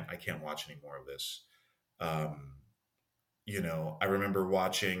can't watch any more of this. Um, I remember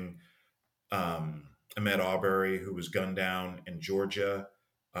watching Ahmaud Arbery, who was gunned down in Georgia.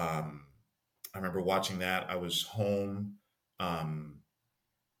 Um, I remember watching that. I was home. Um,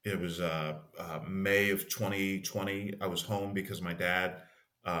 it was May of 2020. I was home because my dad,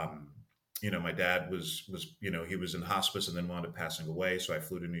 my dad was he was in hospice and then wound up passing away. So I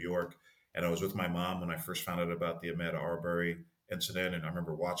flew to New York, and I was with my mom when I first found out about the Ahmaud Arbery incident. And I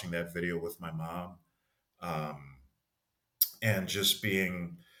remember watching that video with my mom, um, and just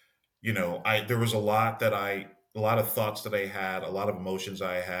being, I there was a lot of thoughts that I had, a lot of emotions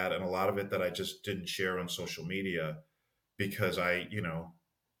I had, and a lot of it that I just didn't share on social media because I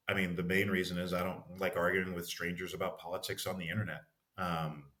mean, the main reason is I don't like arguing with strangers about politics on the internet.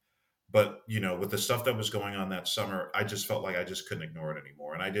 Um, but with the stuff that was going on that summer, I just felt like I just couldn't ignore it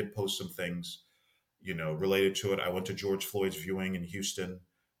anymore. And I did post some things, related to it. I went to George Floyd's viewing in Houston.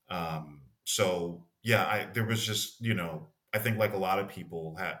 So yeah, there was just, I think like a lot of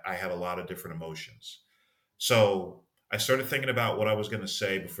people I had a lot of different emotions. So I started thinking about what I was going to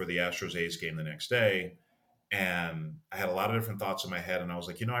say before the Astros A's game the next day. And I had a lot of different thoughts in my head. And I was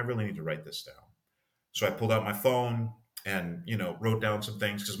like, I really need to write this down. So I pulled out my phone and, wrote down some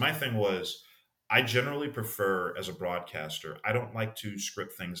things. Because my thing was, I generally prefer as a broadcaster, I don't like to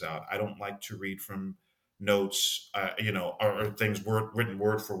script things out. I don't like to read from notes, or things written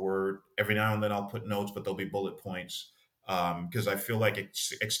word for word. Every now and then I'll put notes, but they'll be bullet points. Because I feel like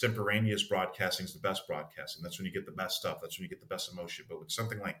extemporaneous broadcasting is the best broadcasting. That's when you get the best stuff. That's when you get the best emotion. But with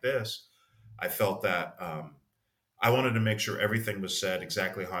something like this, I felt that I wanted to make sure everything was said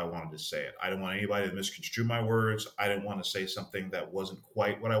exactly how I wanted to say it. I didn't want anybody to misconstrue my words. I didn't want to say something that wasn't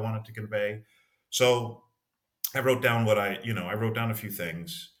quite what I wanted to convey. So I wrote down I wrote down a few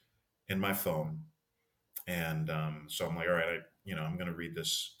things in my phone, and so I'm like, all right, I'm going to read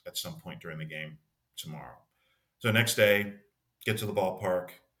this at some point during the game tomorrow. So next day, get to the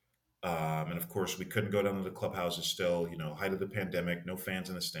ballpark, and of course we couldn't go down to the clubhouses still. Height of the pandemic, no fans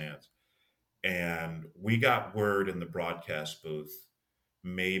in the stands. And we got word in the broadcast booth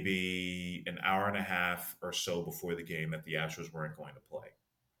maybe an hour and a half or so before the game that the Astros weren't going to play.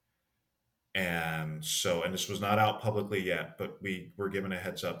 And so, and this was not out publicly yet, but we were given a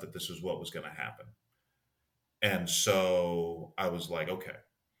heads up that this was what was going to happen. And so I was like, okay.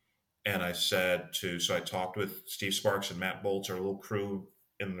 And so I talked with Steve Sparks and Matt Bolts, our little crew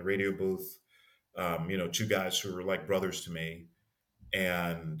in the radio booth, two guys who were like brothers to me.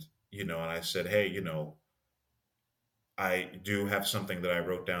 And and I said, hey, I do have something that I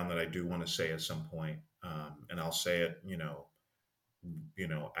wrote down that I do want to say at some point, and I'll say it,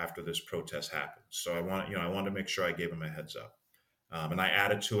 after this protest happens. So I wanted to make sure I gave him a heads up, and I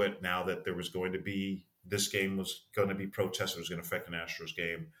added to it now that this game was going to be protested, it was going to affect an Astros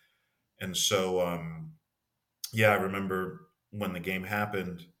game, and so I remember when the game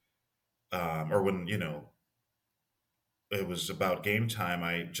happened, or when it was about game time,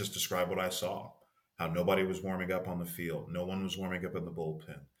 I just described what I saw, how nobody was warming up on the field. No one was warming up in the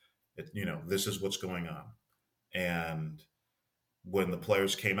bullpen. This is what's going on. And when the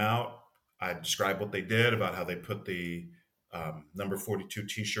players came out, I described what they did, about how they put the number 42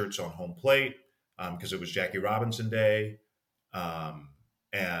 t-shirts on home plate because it was Jackie Robinson Day.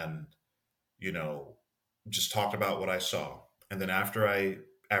 And, just talked about what I saw. And then after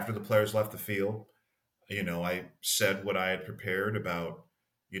the players left the field, I said what I had prepared about,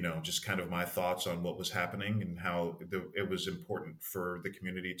 just kind of my thoughts on what was happening and how it was important for the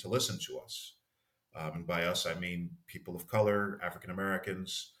community to listen to us. And by us, I mean people of color, African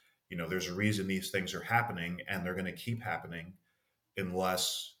Americans. There's a reason these things are happening, and they're going to keep happening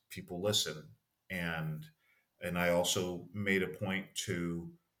unless people listen. And I also made a point to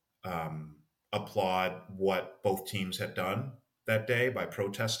applaud what both teams had done that day by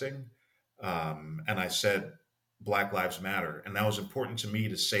protesting. And I said, Black Lives Matter. And that was important to me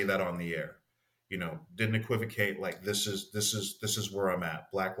to say that on the air. Didn't equivocate, like this is where I'm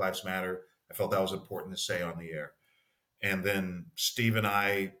at. Black Lives Matter. I felt that was important to say on the air. And then Steve and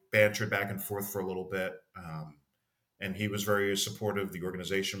I bantered back and forth for a little bit. And he was very supportive. The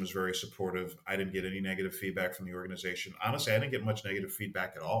organization was very supportive. I didn't get any negative feedback from the organization. Honestly, I didn't get much negative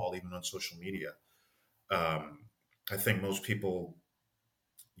feedback at all, even on social media. I think most people,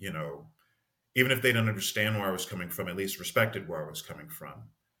 even if they didn't understand where I was coming from, at least respected where I was coming from.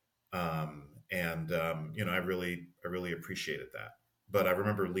 I really appreciated that. But I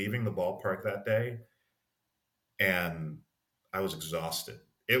remember leaving the ballpark that day, and I was exhausted.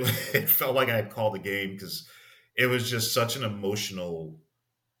 It felt like I had called the game because it was just such an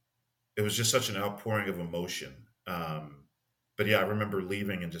outpouring of emotion. But yeah, I remember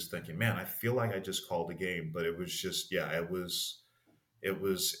leaving and just thinking, man, I feel like I just called the game. But it was just, it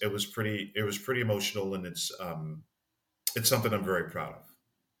was pretty emotional, and it's something I'm very proud of.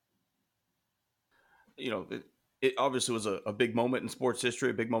 It obviously was a big moment in sports history,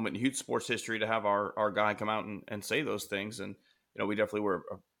 a big moment in huge sports history to have our guy come out and say those things. And, we definitely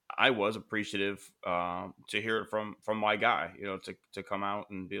I was appreciative to hear it from my guy, to come out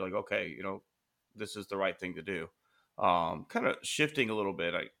and be like, okay, this is the right thing to do. Kind of shifting a little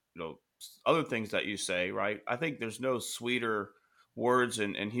bit, other things that you say, right? I think there's no sweeter words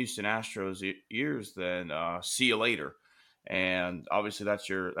in Houston Astros ears than see you later. And obviously that's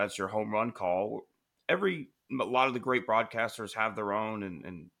your home run call. A lot of the great broadcasters have their own,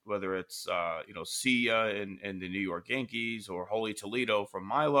 and whether it's see ya in the New York Yankees or Holy Toledo from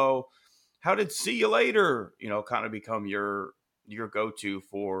Milo. How did see you later kind of become your go-to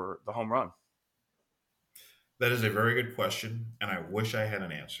for the home run? That is a very good question, and I wish I had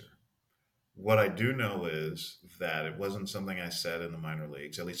an answer. What I do know is that it wasn't something I said in the minor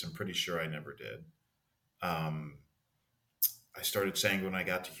leagues. At least I'm pretty sure I never did. I started saying when I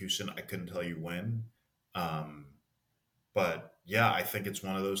got to Houston, I couldn't tell you when. Um, but yeah, I think it's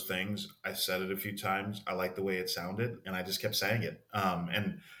one of those things. I said it a few times. I like the way it sounded, and I just kept saying it.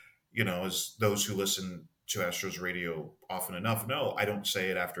 And as those who listen to Astros radio often enough know, I don't say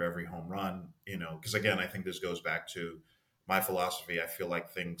it after every home run. Because again, I think this goes back to my philosophy. I feel like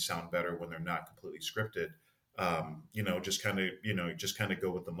things sound better when they're not completely scripted. Just kind of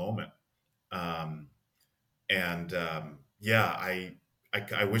go with the moment. Um, and yeah, I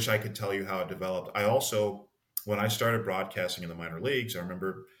wish I could tell you how it developed. I also, when I started broadcasting in the minor leagues, I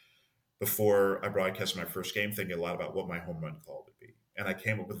remember before I broadcast my first game, thinking a lot about what my home run call would be, and I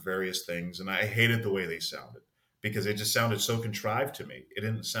came up with various things, and I hated the way they sounded because it just sounded so contrived to me. It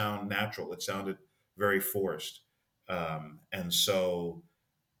didn't sound natural. It sounded very forced. And so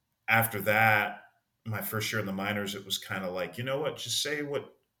after that, my first year in the minors, it was kind of like, you know what, just say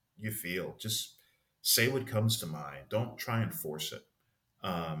what you feel. Just say what comes to mind. Don't try and force it.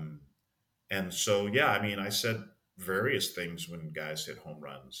 Um, and so, yeah, I mean, I said various things when guys hit home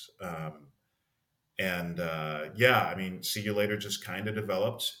runs. And yeah, I mean, see you later just kind of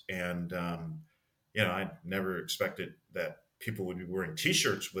developed. And, I never expected that people would be wearing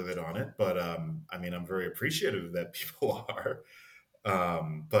T-shirts with it on it, but I mean, I'm very appreciative that people are.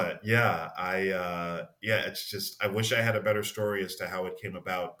 But yeah, yeah, it's just I wish I had a better story as to how it came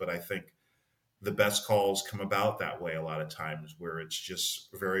about, but I think the best calls come about that way a lot of times, where it's just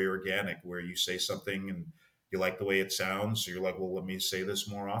very organic, where you say something and you like the way it sounds, so you're like, well, let me say this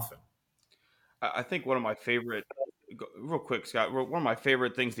more often. I think one of my favorite, real quick, Scott, one of my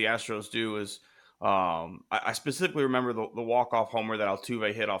favorite things the Astros do is I specifically remember the walk-off homer that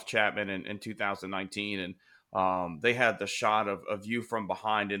Altuve hit off Chapman in 2019. And they had the shot of you from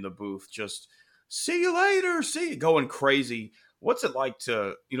behind in the booth, just see you later, see you, going crazy. What's it like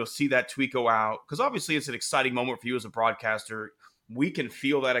to, see that tweet go out? Because obviously it's an exciting moment for you as a broadcaster. We can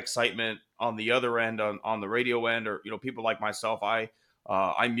feel that excitement on the other end, on the radio end, or, people like myself. I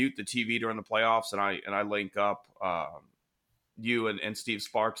mute the TV during the playoffs, and I link up you and Steve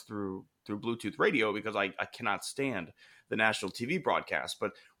Sparks through Bluetooth radio because I cannot stand the national TV broadcast.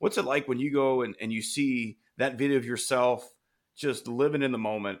 But what's it like when you go and you see that video of yourself just living in the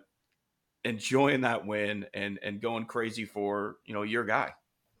moment, enjoying that win, and going crazy for your guy?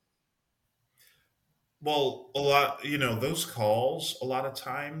 Well, a lot, those calls a lot of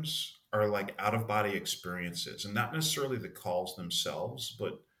times are like out of body experiences, and not necessarily the calls themselves,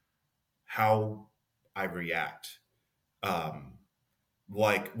 but how I react. Um,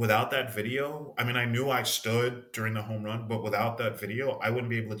 like without that video, I mean, I knew I stood during the home run, but without that video, I wouldn't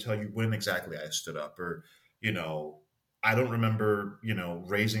be able to tell you when exactly I stood up, or, you know, I don't remember,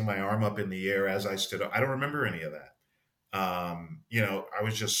 raising my arm up in the air as I stood up. I don't remember any of that. I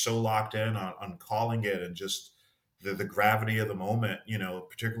was just so locked in on calling it, and just the gravity of the moment,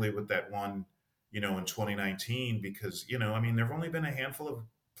 particularly with that one, in 2019, because, I mean, there have only been a handful of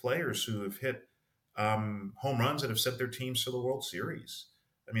players who have hit home runs that have sent their teams to the World Series.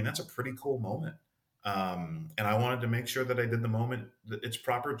 I mean, that's a pretty cool moment. And I wanted to make sure that I did the moment its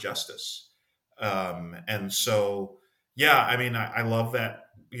proper justice. And so, yeah, I mean, I love that,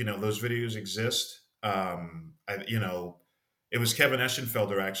 those videos exist. It was Kevin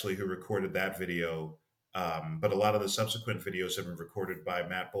Eschenfelder actually who recorded that video. But a lot of the subsequent videos have been recorded by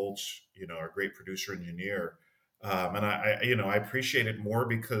Matt Bolch, our great producer engineer. And I appreciate it more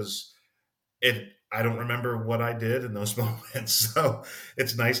because I don't remember what I did in those moments. So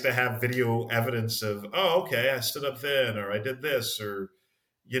it's nice to have video evidence of, oh, okay, I stood up then, or I did this, or,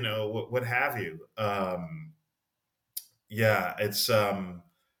 what have you. Yeah, it's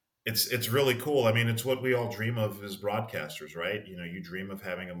really cool. I mean, it's what we all dream of as broadcasters, right? You dream of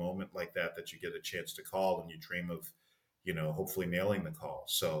having a moment like that you get a chance to call, and you dream of, hopefully nailing the call.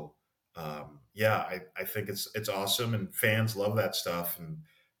 So, yeah, I think it's awesome, and fans love that stuff. And,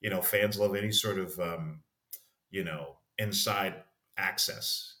 fans love any sort of, inside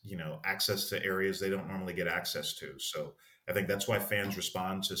access, access to areas they don't normally get access to. So I think that's why fans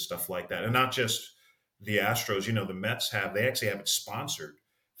respond to stuff like that. And not just the Astros, the Mets they actually have it sponsored.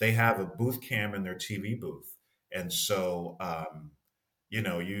 They have a booth cam in their TV booth. And so,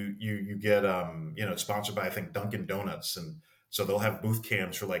 you get, it's sponsored by, I think, Dunkin' Donuts. And so they'll have booth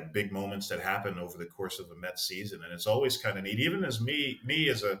cams for like big moments that happen over the course of a Mets season. And it's always kind of neat, even as me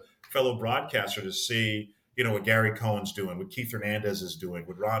as a fellow broadcaster, to see, what Gary Cohen's doing, what Keith Hernandez is doing,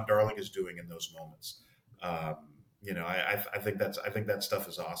 what Ron Darling is doing in those moments. I think that stuff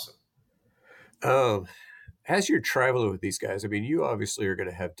is awesome. As you're traveling with these guys, I mean, you obviously are going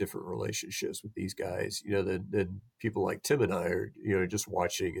to have different relationships with these guys, than people like Tim and I are, just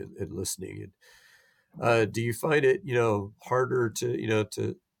watching and listening. Do you find it, harder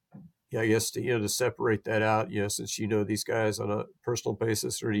to, yeah, I guess to separate that out, since you know these guys on a personal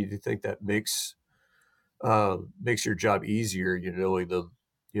basis, or do you think that makes your job easier, knowing them,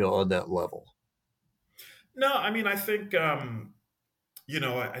 on that level? No, I mean, I think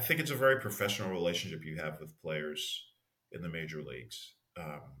I think it's a very professional relationship you have with players in the major leagues.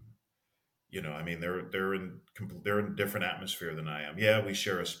 I mean, they're in a different atmosphere than I am. Yeah, we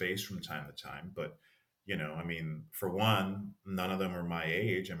share a space from time to time, but I mean, for one, none of them are my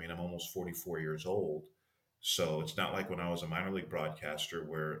age. I mean, I'm almost 44 years old, so it's not like when I was a minor league broadcaster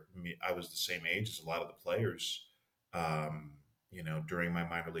where I was the same age as a lot of the players. During my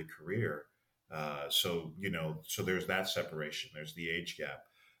minor league career. So there's that separation. There's the age gap.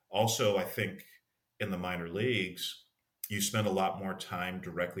 Also, I think in the minor leagues, you spend a lot more time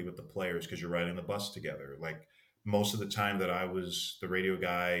directly with the players because you're riding the bus together. Like most of the time that I was the radio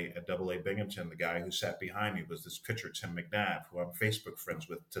guy at Double A Binghamton, the guy who sat behind me was this pitcher, Tim McNabb, who I'm Facebook friends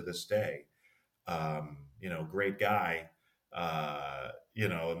with to this day. Great guy.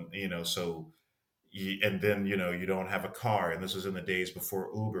 So and then you don't have a car, and this was in the days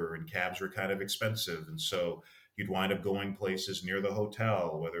before Uber, and cabs were kind of expensive, and so you'd wind up going places near the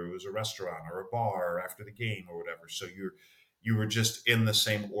hotel, whether it was a restaurant or a bar after the game or whatever. So you were just in the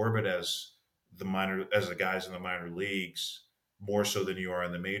same orbit as the guys in the minor leagues, more so than you are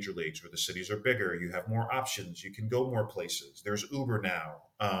in the major leagues, where the cities are bigger, you have more options, you can go more places, there's Uber now.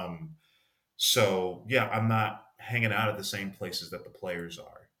 So yeah, I'm not hanging out at the same places that the players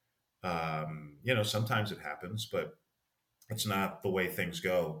are. Sometimes it happens, but it's not the way things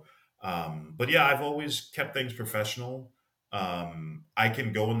go. But yeah, I've always kept things professional. I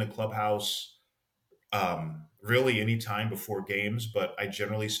can go in the clubhouse really any time before games, but I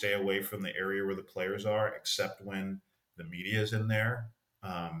generally stay away from the area where the players are, except when the media is in there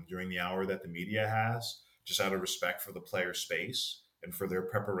during the hour that the media has, just out of respect for the player space and for their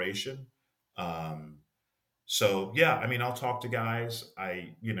preparation. Um, so yeah, I mean, I'll talk to guys.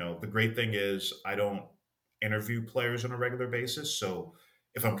 The great thing is I don't interview players on a regular basis. So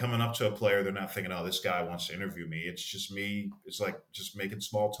if I'm coming up to a player, they're not thinking, "Oh, this guy wants to interview me." It's just me. It's like just making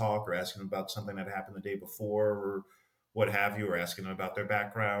small talk or asking them about something that happened the day before or what have you, or asking them about their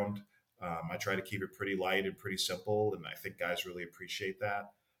background. I try to keep it pretty light and pretty simple, and I think guys really appreciate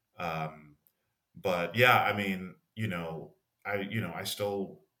that. Um, but yeah, I mean, I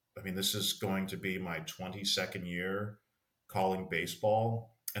still, I mean, this is going to be my 22nd year calling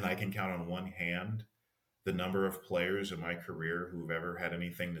baseball, and I can count on one hand the number of players in my career who've ever had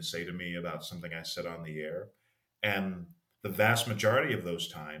anything to say to me about something I said on the air. And the vast majority of those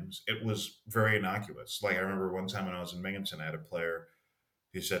times, it was very innocuous. Like I remember one time when I was in Binghamton, I had a player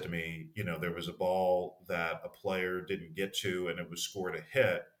who said to me, there was a ball that a player didn't get to and it was scored a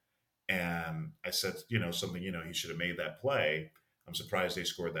hit, and I said, something, he should have made that play. I'm surprised they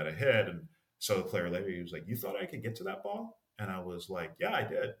scored that ahead. And so the player later, he was like, "You thought I could get to that ball?" And I was like, "Yeah, I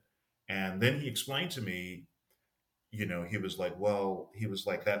did." And then he explained to me, he was like, well, he was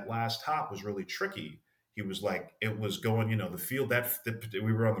like, that last hop was really tricky. He was like, it was going, the field that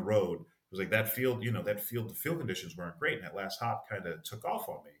we were on the road. It was like that field, the field conditions weren't great. And that last hop kind of took off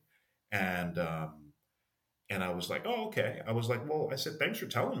on me. And, and I was like, "Oh, okay." I was like, "Well," I said, "Thanks for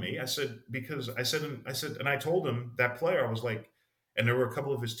telling me." I said, because and I told him that player, I was like, and there were a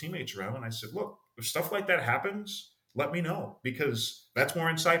couple of his teammates around, and I said, "Look, if stuff like that happens, let me know because that's more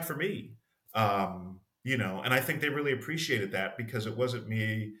insight for me." And I think they really appreciated that because it wasn't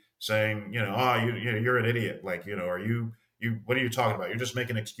me saying, "Oh, you're an idiot," like, "Are you what are you talking about? You're just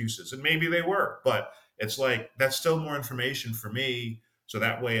making excuses." And maybe they were, but it's like that's still more information for me. So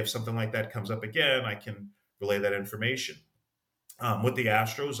that way, if something like that comes up again, I can relay that information. With the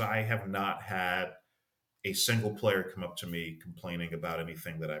Astros, I have not had a single player come up to me complaining about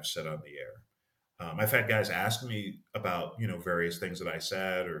anything that I've said on the air. I've had guys ask me about various things that I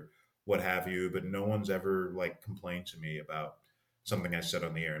said or what have you, but no one's ever like complained to me about something I said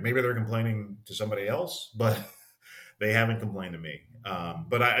on the air. And maybe they're complaining to somebody else, but they haven't complained to me.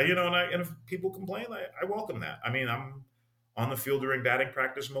 But and if people complain, I welcome that. I mean, I'm on the field during batting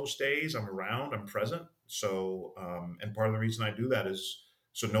practice most days. I'm around. I'm present. So, and part of the reason I do that is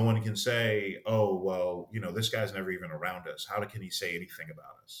so no one can say, "Oh, well, this guy's never even around us. How can he say anything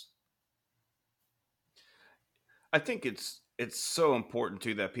about us?" I think it's so important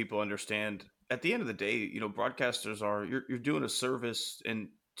too that people understand at the end of the day, broadcasters are you're doing a service and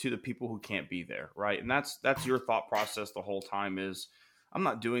to the people who can't be there, right? And that's your thought process the whole time is I'm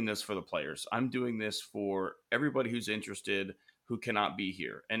not doing this for the players. I'm doing this for everybody who's interested who cannot be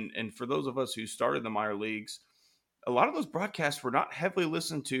here. And for those of us who started the minor leagues, a lot of those broadcasts were not heavily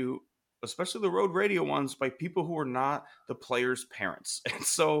listened to especially the road radio ones, by people who are not the players' parents. And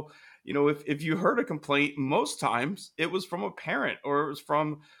so, if you heard a complaint, most times it was from a parent, or it was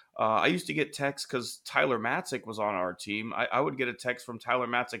from, I used to get texts because Tyler Matzik was on our team. I would get a text from Tyler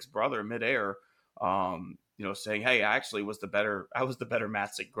Matzik's brother midair, saying, "Hey, I actually I was the better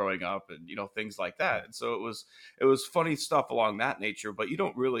Matzik growing up," and things like that. And so it was funny stuff along that nature. But you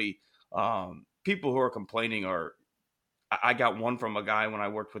don't really, people who are complaining are. I got one from a guy when I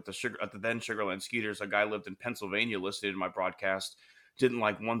worked with at the then Sugarland Skeeters. A guy lived in Pennsylvania, listening to my broadcast, didn't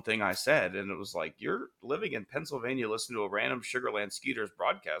like one thing I said, and it was like, you're living in Pennsylvania, listening to a random Sugarland Skeeters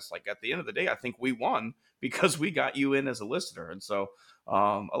broadcast. Like, at the end of the day, I think we won because we got you in as a listener. And so, a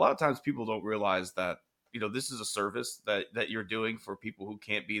lot of times people don't realize that this is a service that you're doing for people who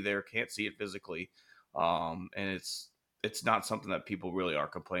can't be there, can't see it physically, and it's not something that people really are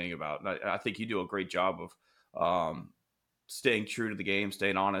complaining about. And I think you do a great job of. Staying true to the game,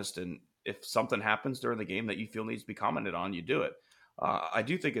 staying honest, and if something happens during the game that you feel needs to be commented on, you do it. I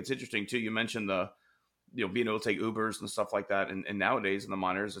do think it's interesting too. You mentioned the being able to take Ubers and stuff like that, and nowadays in the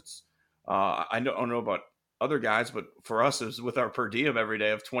minors, it's don't know about other guys, but for us, it was with our per diem every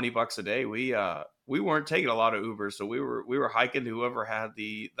day of $20 a day. We weren't taking a lot of Ubers, so we were hiking to whoever had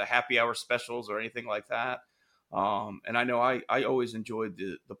the happy hour specials or anything like that. And I know I always enjoyed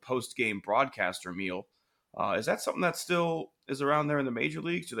the post game broadcaster meal. Is that something that still is around there in the major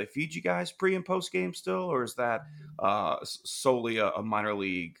leagues? Do they feed you guys pre and post game still, or is that solely a minor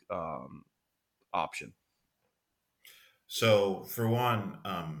league option? So, for one,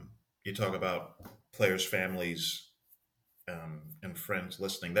 you talk about players' families and friends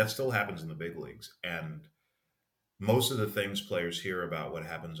listening. That still happens in the big leagues, and most of the things players hear about what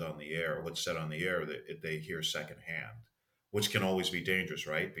happens on the air, what's said on the air, that they hear secondhand, which can always be dangerous,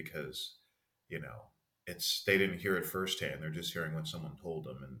 right? Because you know it's they didn't hear it firsthand; they're just hearing what someone told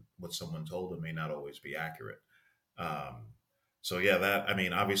them, and what someone told them may not always be accurate. Um, so yeah, that I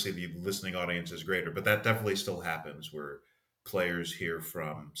mean, obviously the listening audience is greater, but that definitely still happens where players hear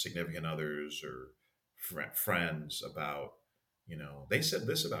from significant others or friends about, they said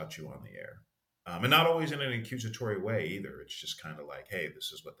this about you on the air, and not always in an accusatory way either. It's just kind of like, hey,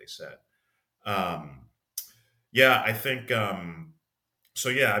 this is what they said. Um, yeah, I think. So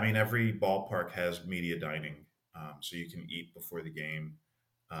yeah, I mean, every ballpark has media dining, so you can eat before the game,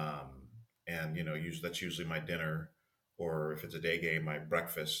 um, and usually that's usually my dinner, or if it's a day game, my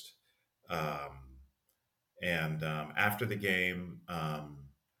breakfast. Um, and after the game,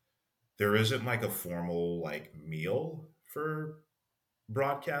 there isn't like a formal like meal for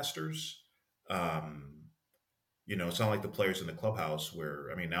broadcasters. Um, it's not like the players in the clubhouse where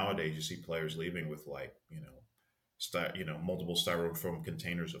I mean nowadays you see players leaving with like multiple styrofoam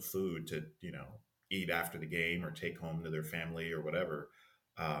containers of food to eat after the game or take home to their family or whatever.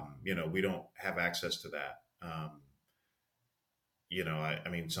 We don't have access to that. I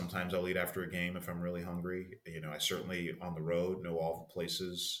mean, sometimes I'll eat after a game if I'm really hungry. I certainly on the road know all the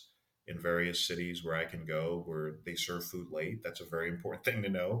places in various cities where I can go where they serve food late. That's a very important thing to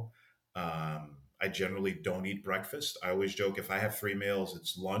know. I generally don't eat breakfast. I always joke if I have three meals,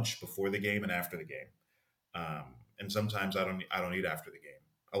 it's lunch, before the game, and after the game. And sometimes I don't eat after the game.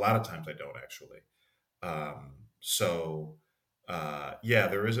 A lot of times I don't actually. So yeah,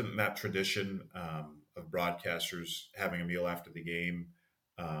 there isn't that tradition of broadcasters having a meal after the game.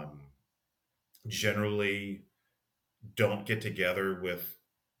 Um, Generally, don't get together with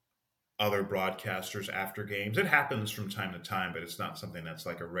other broadcasters after games. It happens from time to time, but it's not something that's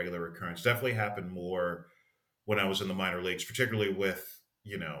like a regular occurrence. Definitely happened more when I was in the minor leagues, particularly with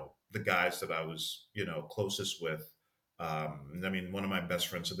the guys that I was closest with. And I mean, one of my best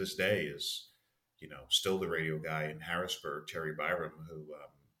friends to this day is still the radio guy in Harrisburg, Terry Byram, who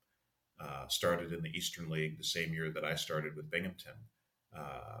started in the Eastern League the same year that I started with Binghamton.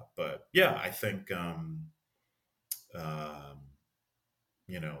 But yeah, I think um,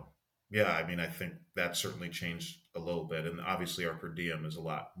 you know, yeah, I mean, I think that certainly changed a little bit, and obviously our per diem is a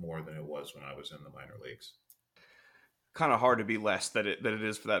lot more than it was when I was in the minor leagues. Kind of hard to be less than it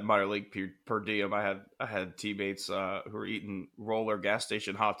is for that minor league per diem. I had teammates who were eating roller gas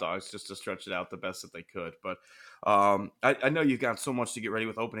station hot dogs just to stretch it out the best that they could. But I know you've got so much to get ready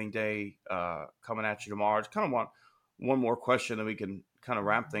with opening day coming at you tomorrow. I just kind of want one more question, then we can kind of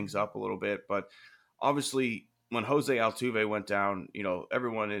wrap things up a little bit. But obviously, when Jose Altuve went down,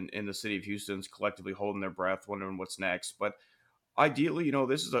 everyone in the city of Houston's collectively holding their breath, wondering what's next. But ideally,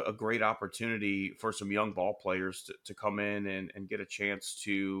 this is a great opportunity for some young ball players to come in and get a chance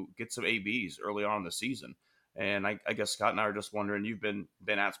to get some ABs early on in the season. And I guess Scott and I are just wondering, you've been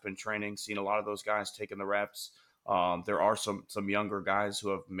at spring training, seen a lot of those guys taking the reps. There are some younger guys who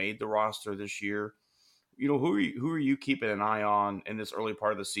have made the roster this year. Who are you keeping an eye on in this early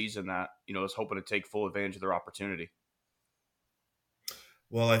part of the season that is hoping to take full advantage of their opportunity?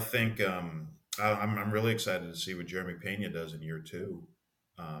 Well, I think I'm really excited to see what Jeremy Pena does in year two,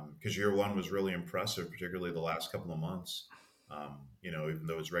 because year one was really impressive, particularly the last couple of months. Even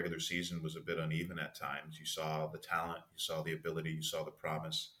though his regular season was a bit uneven at times, you saw the talent, you saw the ability, you saw the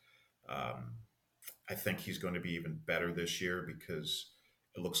promise. I think he's going to be even better this year because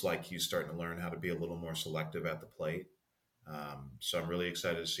it looks like he's starting to learn how to be a little more selective at the plate. So I'm really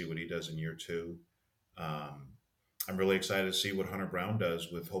excited to see what he does in year two. I'm really excited to see what Hunter Brown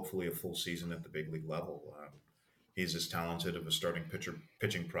does with hopefully a full season at the big league level. He's as talented of a starting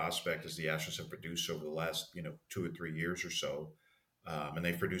pitching prospect as the Astros have produced over the last 2 or 3 years or so, and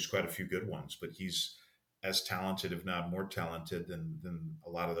they've produced quite a few good ones. But he's as talented, if not more talented, than a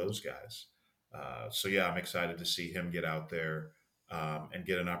lot of those guys. So yeah, I'm excited to see him get out there and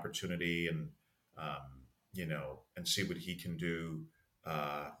get an opportunity and and see what he can do.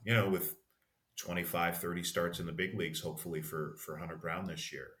 With 25, 30 starts in the big leagues, hopefully for Hunter Brown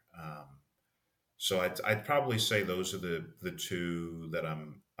this year. So I'd probably say those are the two that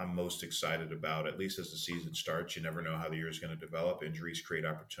I'm most excited about, at least as the season starts. You never know how the year is going to develop. Injuries create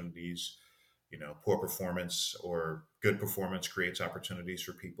opportunities. Poor performance or good performance creates opportunities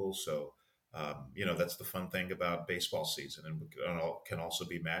for people. So, that's the fun thing about baseball season, and can also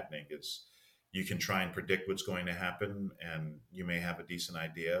be maddening, is you can try and predict what's going to happen, and you may have a decent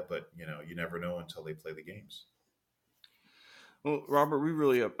idea, but you never know until they play the games. Well, Robert, we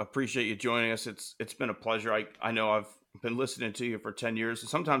really appreciate you joining us. It's been a pleasure. I know I've been listening to you for 10 years.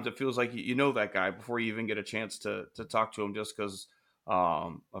 Sometimes it feels like you know that guy before you even get a chance to talk to him, just because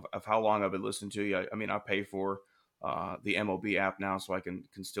of how long I've been listening to you. I mean, I pay for the MLB app now, so I can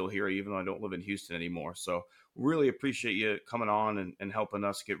still hear you, even though I don't live in Houston anymore. So really appreciate you coming on and helping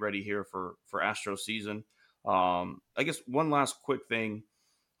us get ready here for Astro season. I guess one last quick thing.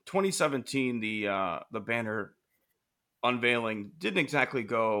 2017, the banner unveiling didn't exactly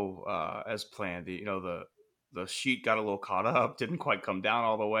go as planned. The sheet got a little caught up, didn't quite come down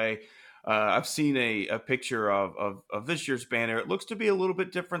all the way. I've seen a picture of this year's banner. It looks to be a little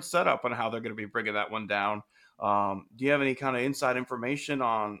bit different setup on how they're going to be bringing that one down. Do you have any kind of inside information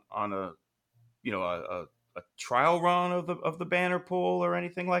on a trial run of the banner pull or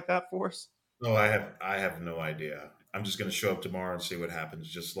anything like that for us? No, I have no idea. I'm just going to show up tomorrow and see what happens,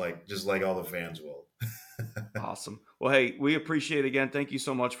 just like all the fans will. Awesome. Well, hey, we appreciate it again. Thank you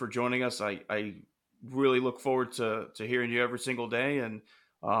so much for joining us. I really look forward to hearing you every single day, and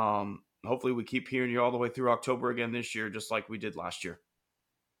hopefully we keep hearing you all the way through October again this year, just like we did last year.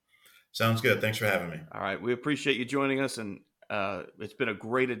 Sounds good. Thanks for having me. All right. We appreciate you joining us, and it's been a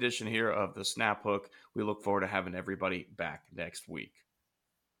great edition here of the Snap Hook. We look forward to having everybody back next week.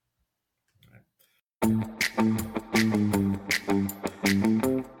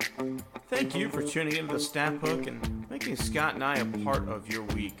 Thank you for tuning into the Snap Hook and making Scott and I a part of your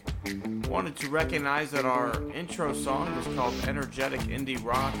week. Wanted to recognize that our intro song is called Energetic Indie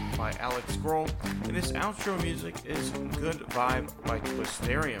Rock by Alex Grohl, and this outro music is Good Vibe by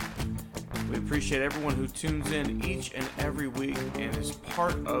Twisterium. We appreciate everyone who tunes in each and every week and is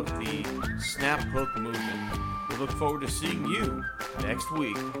part of the Snap Hook movement. We look forward to seeing you next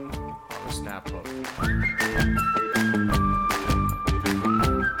week on the Snap Hook.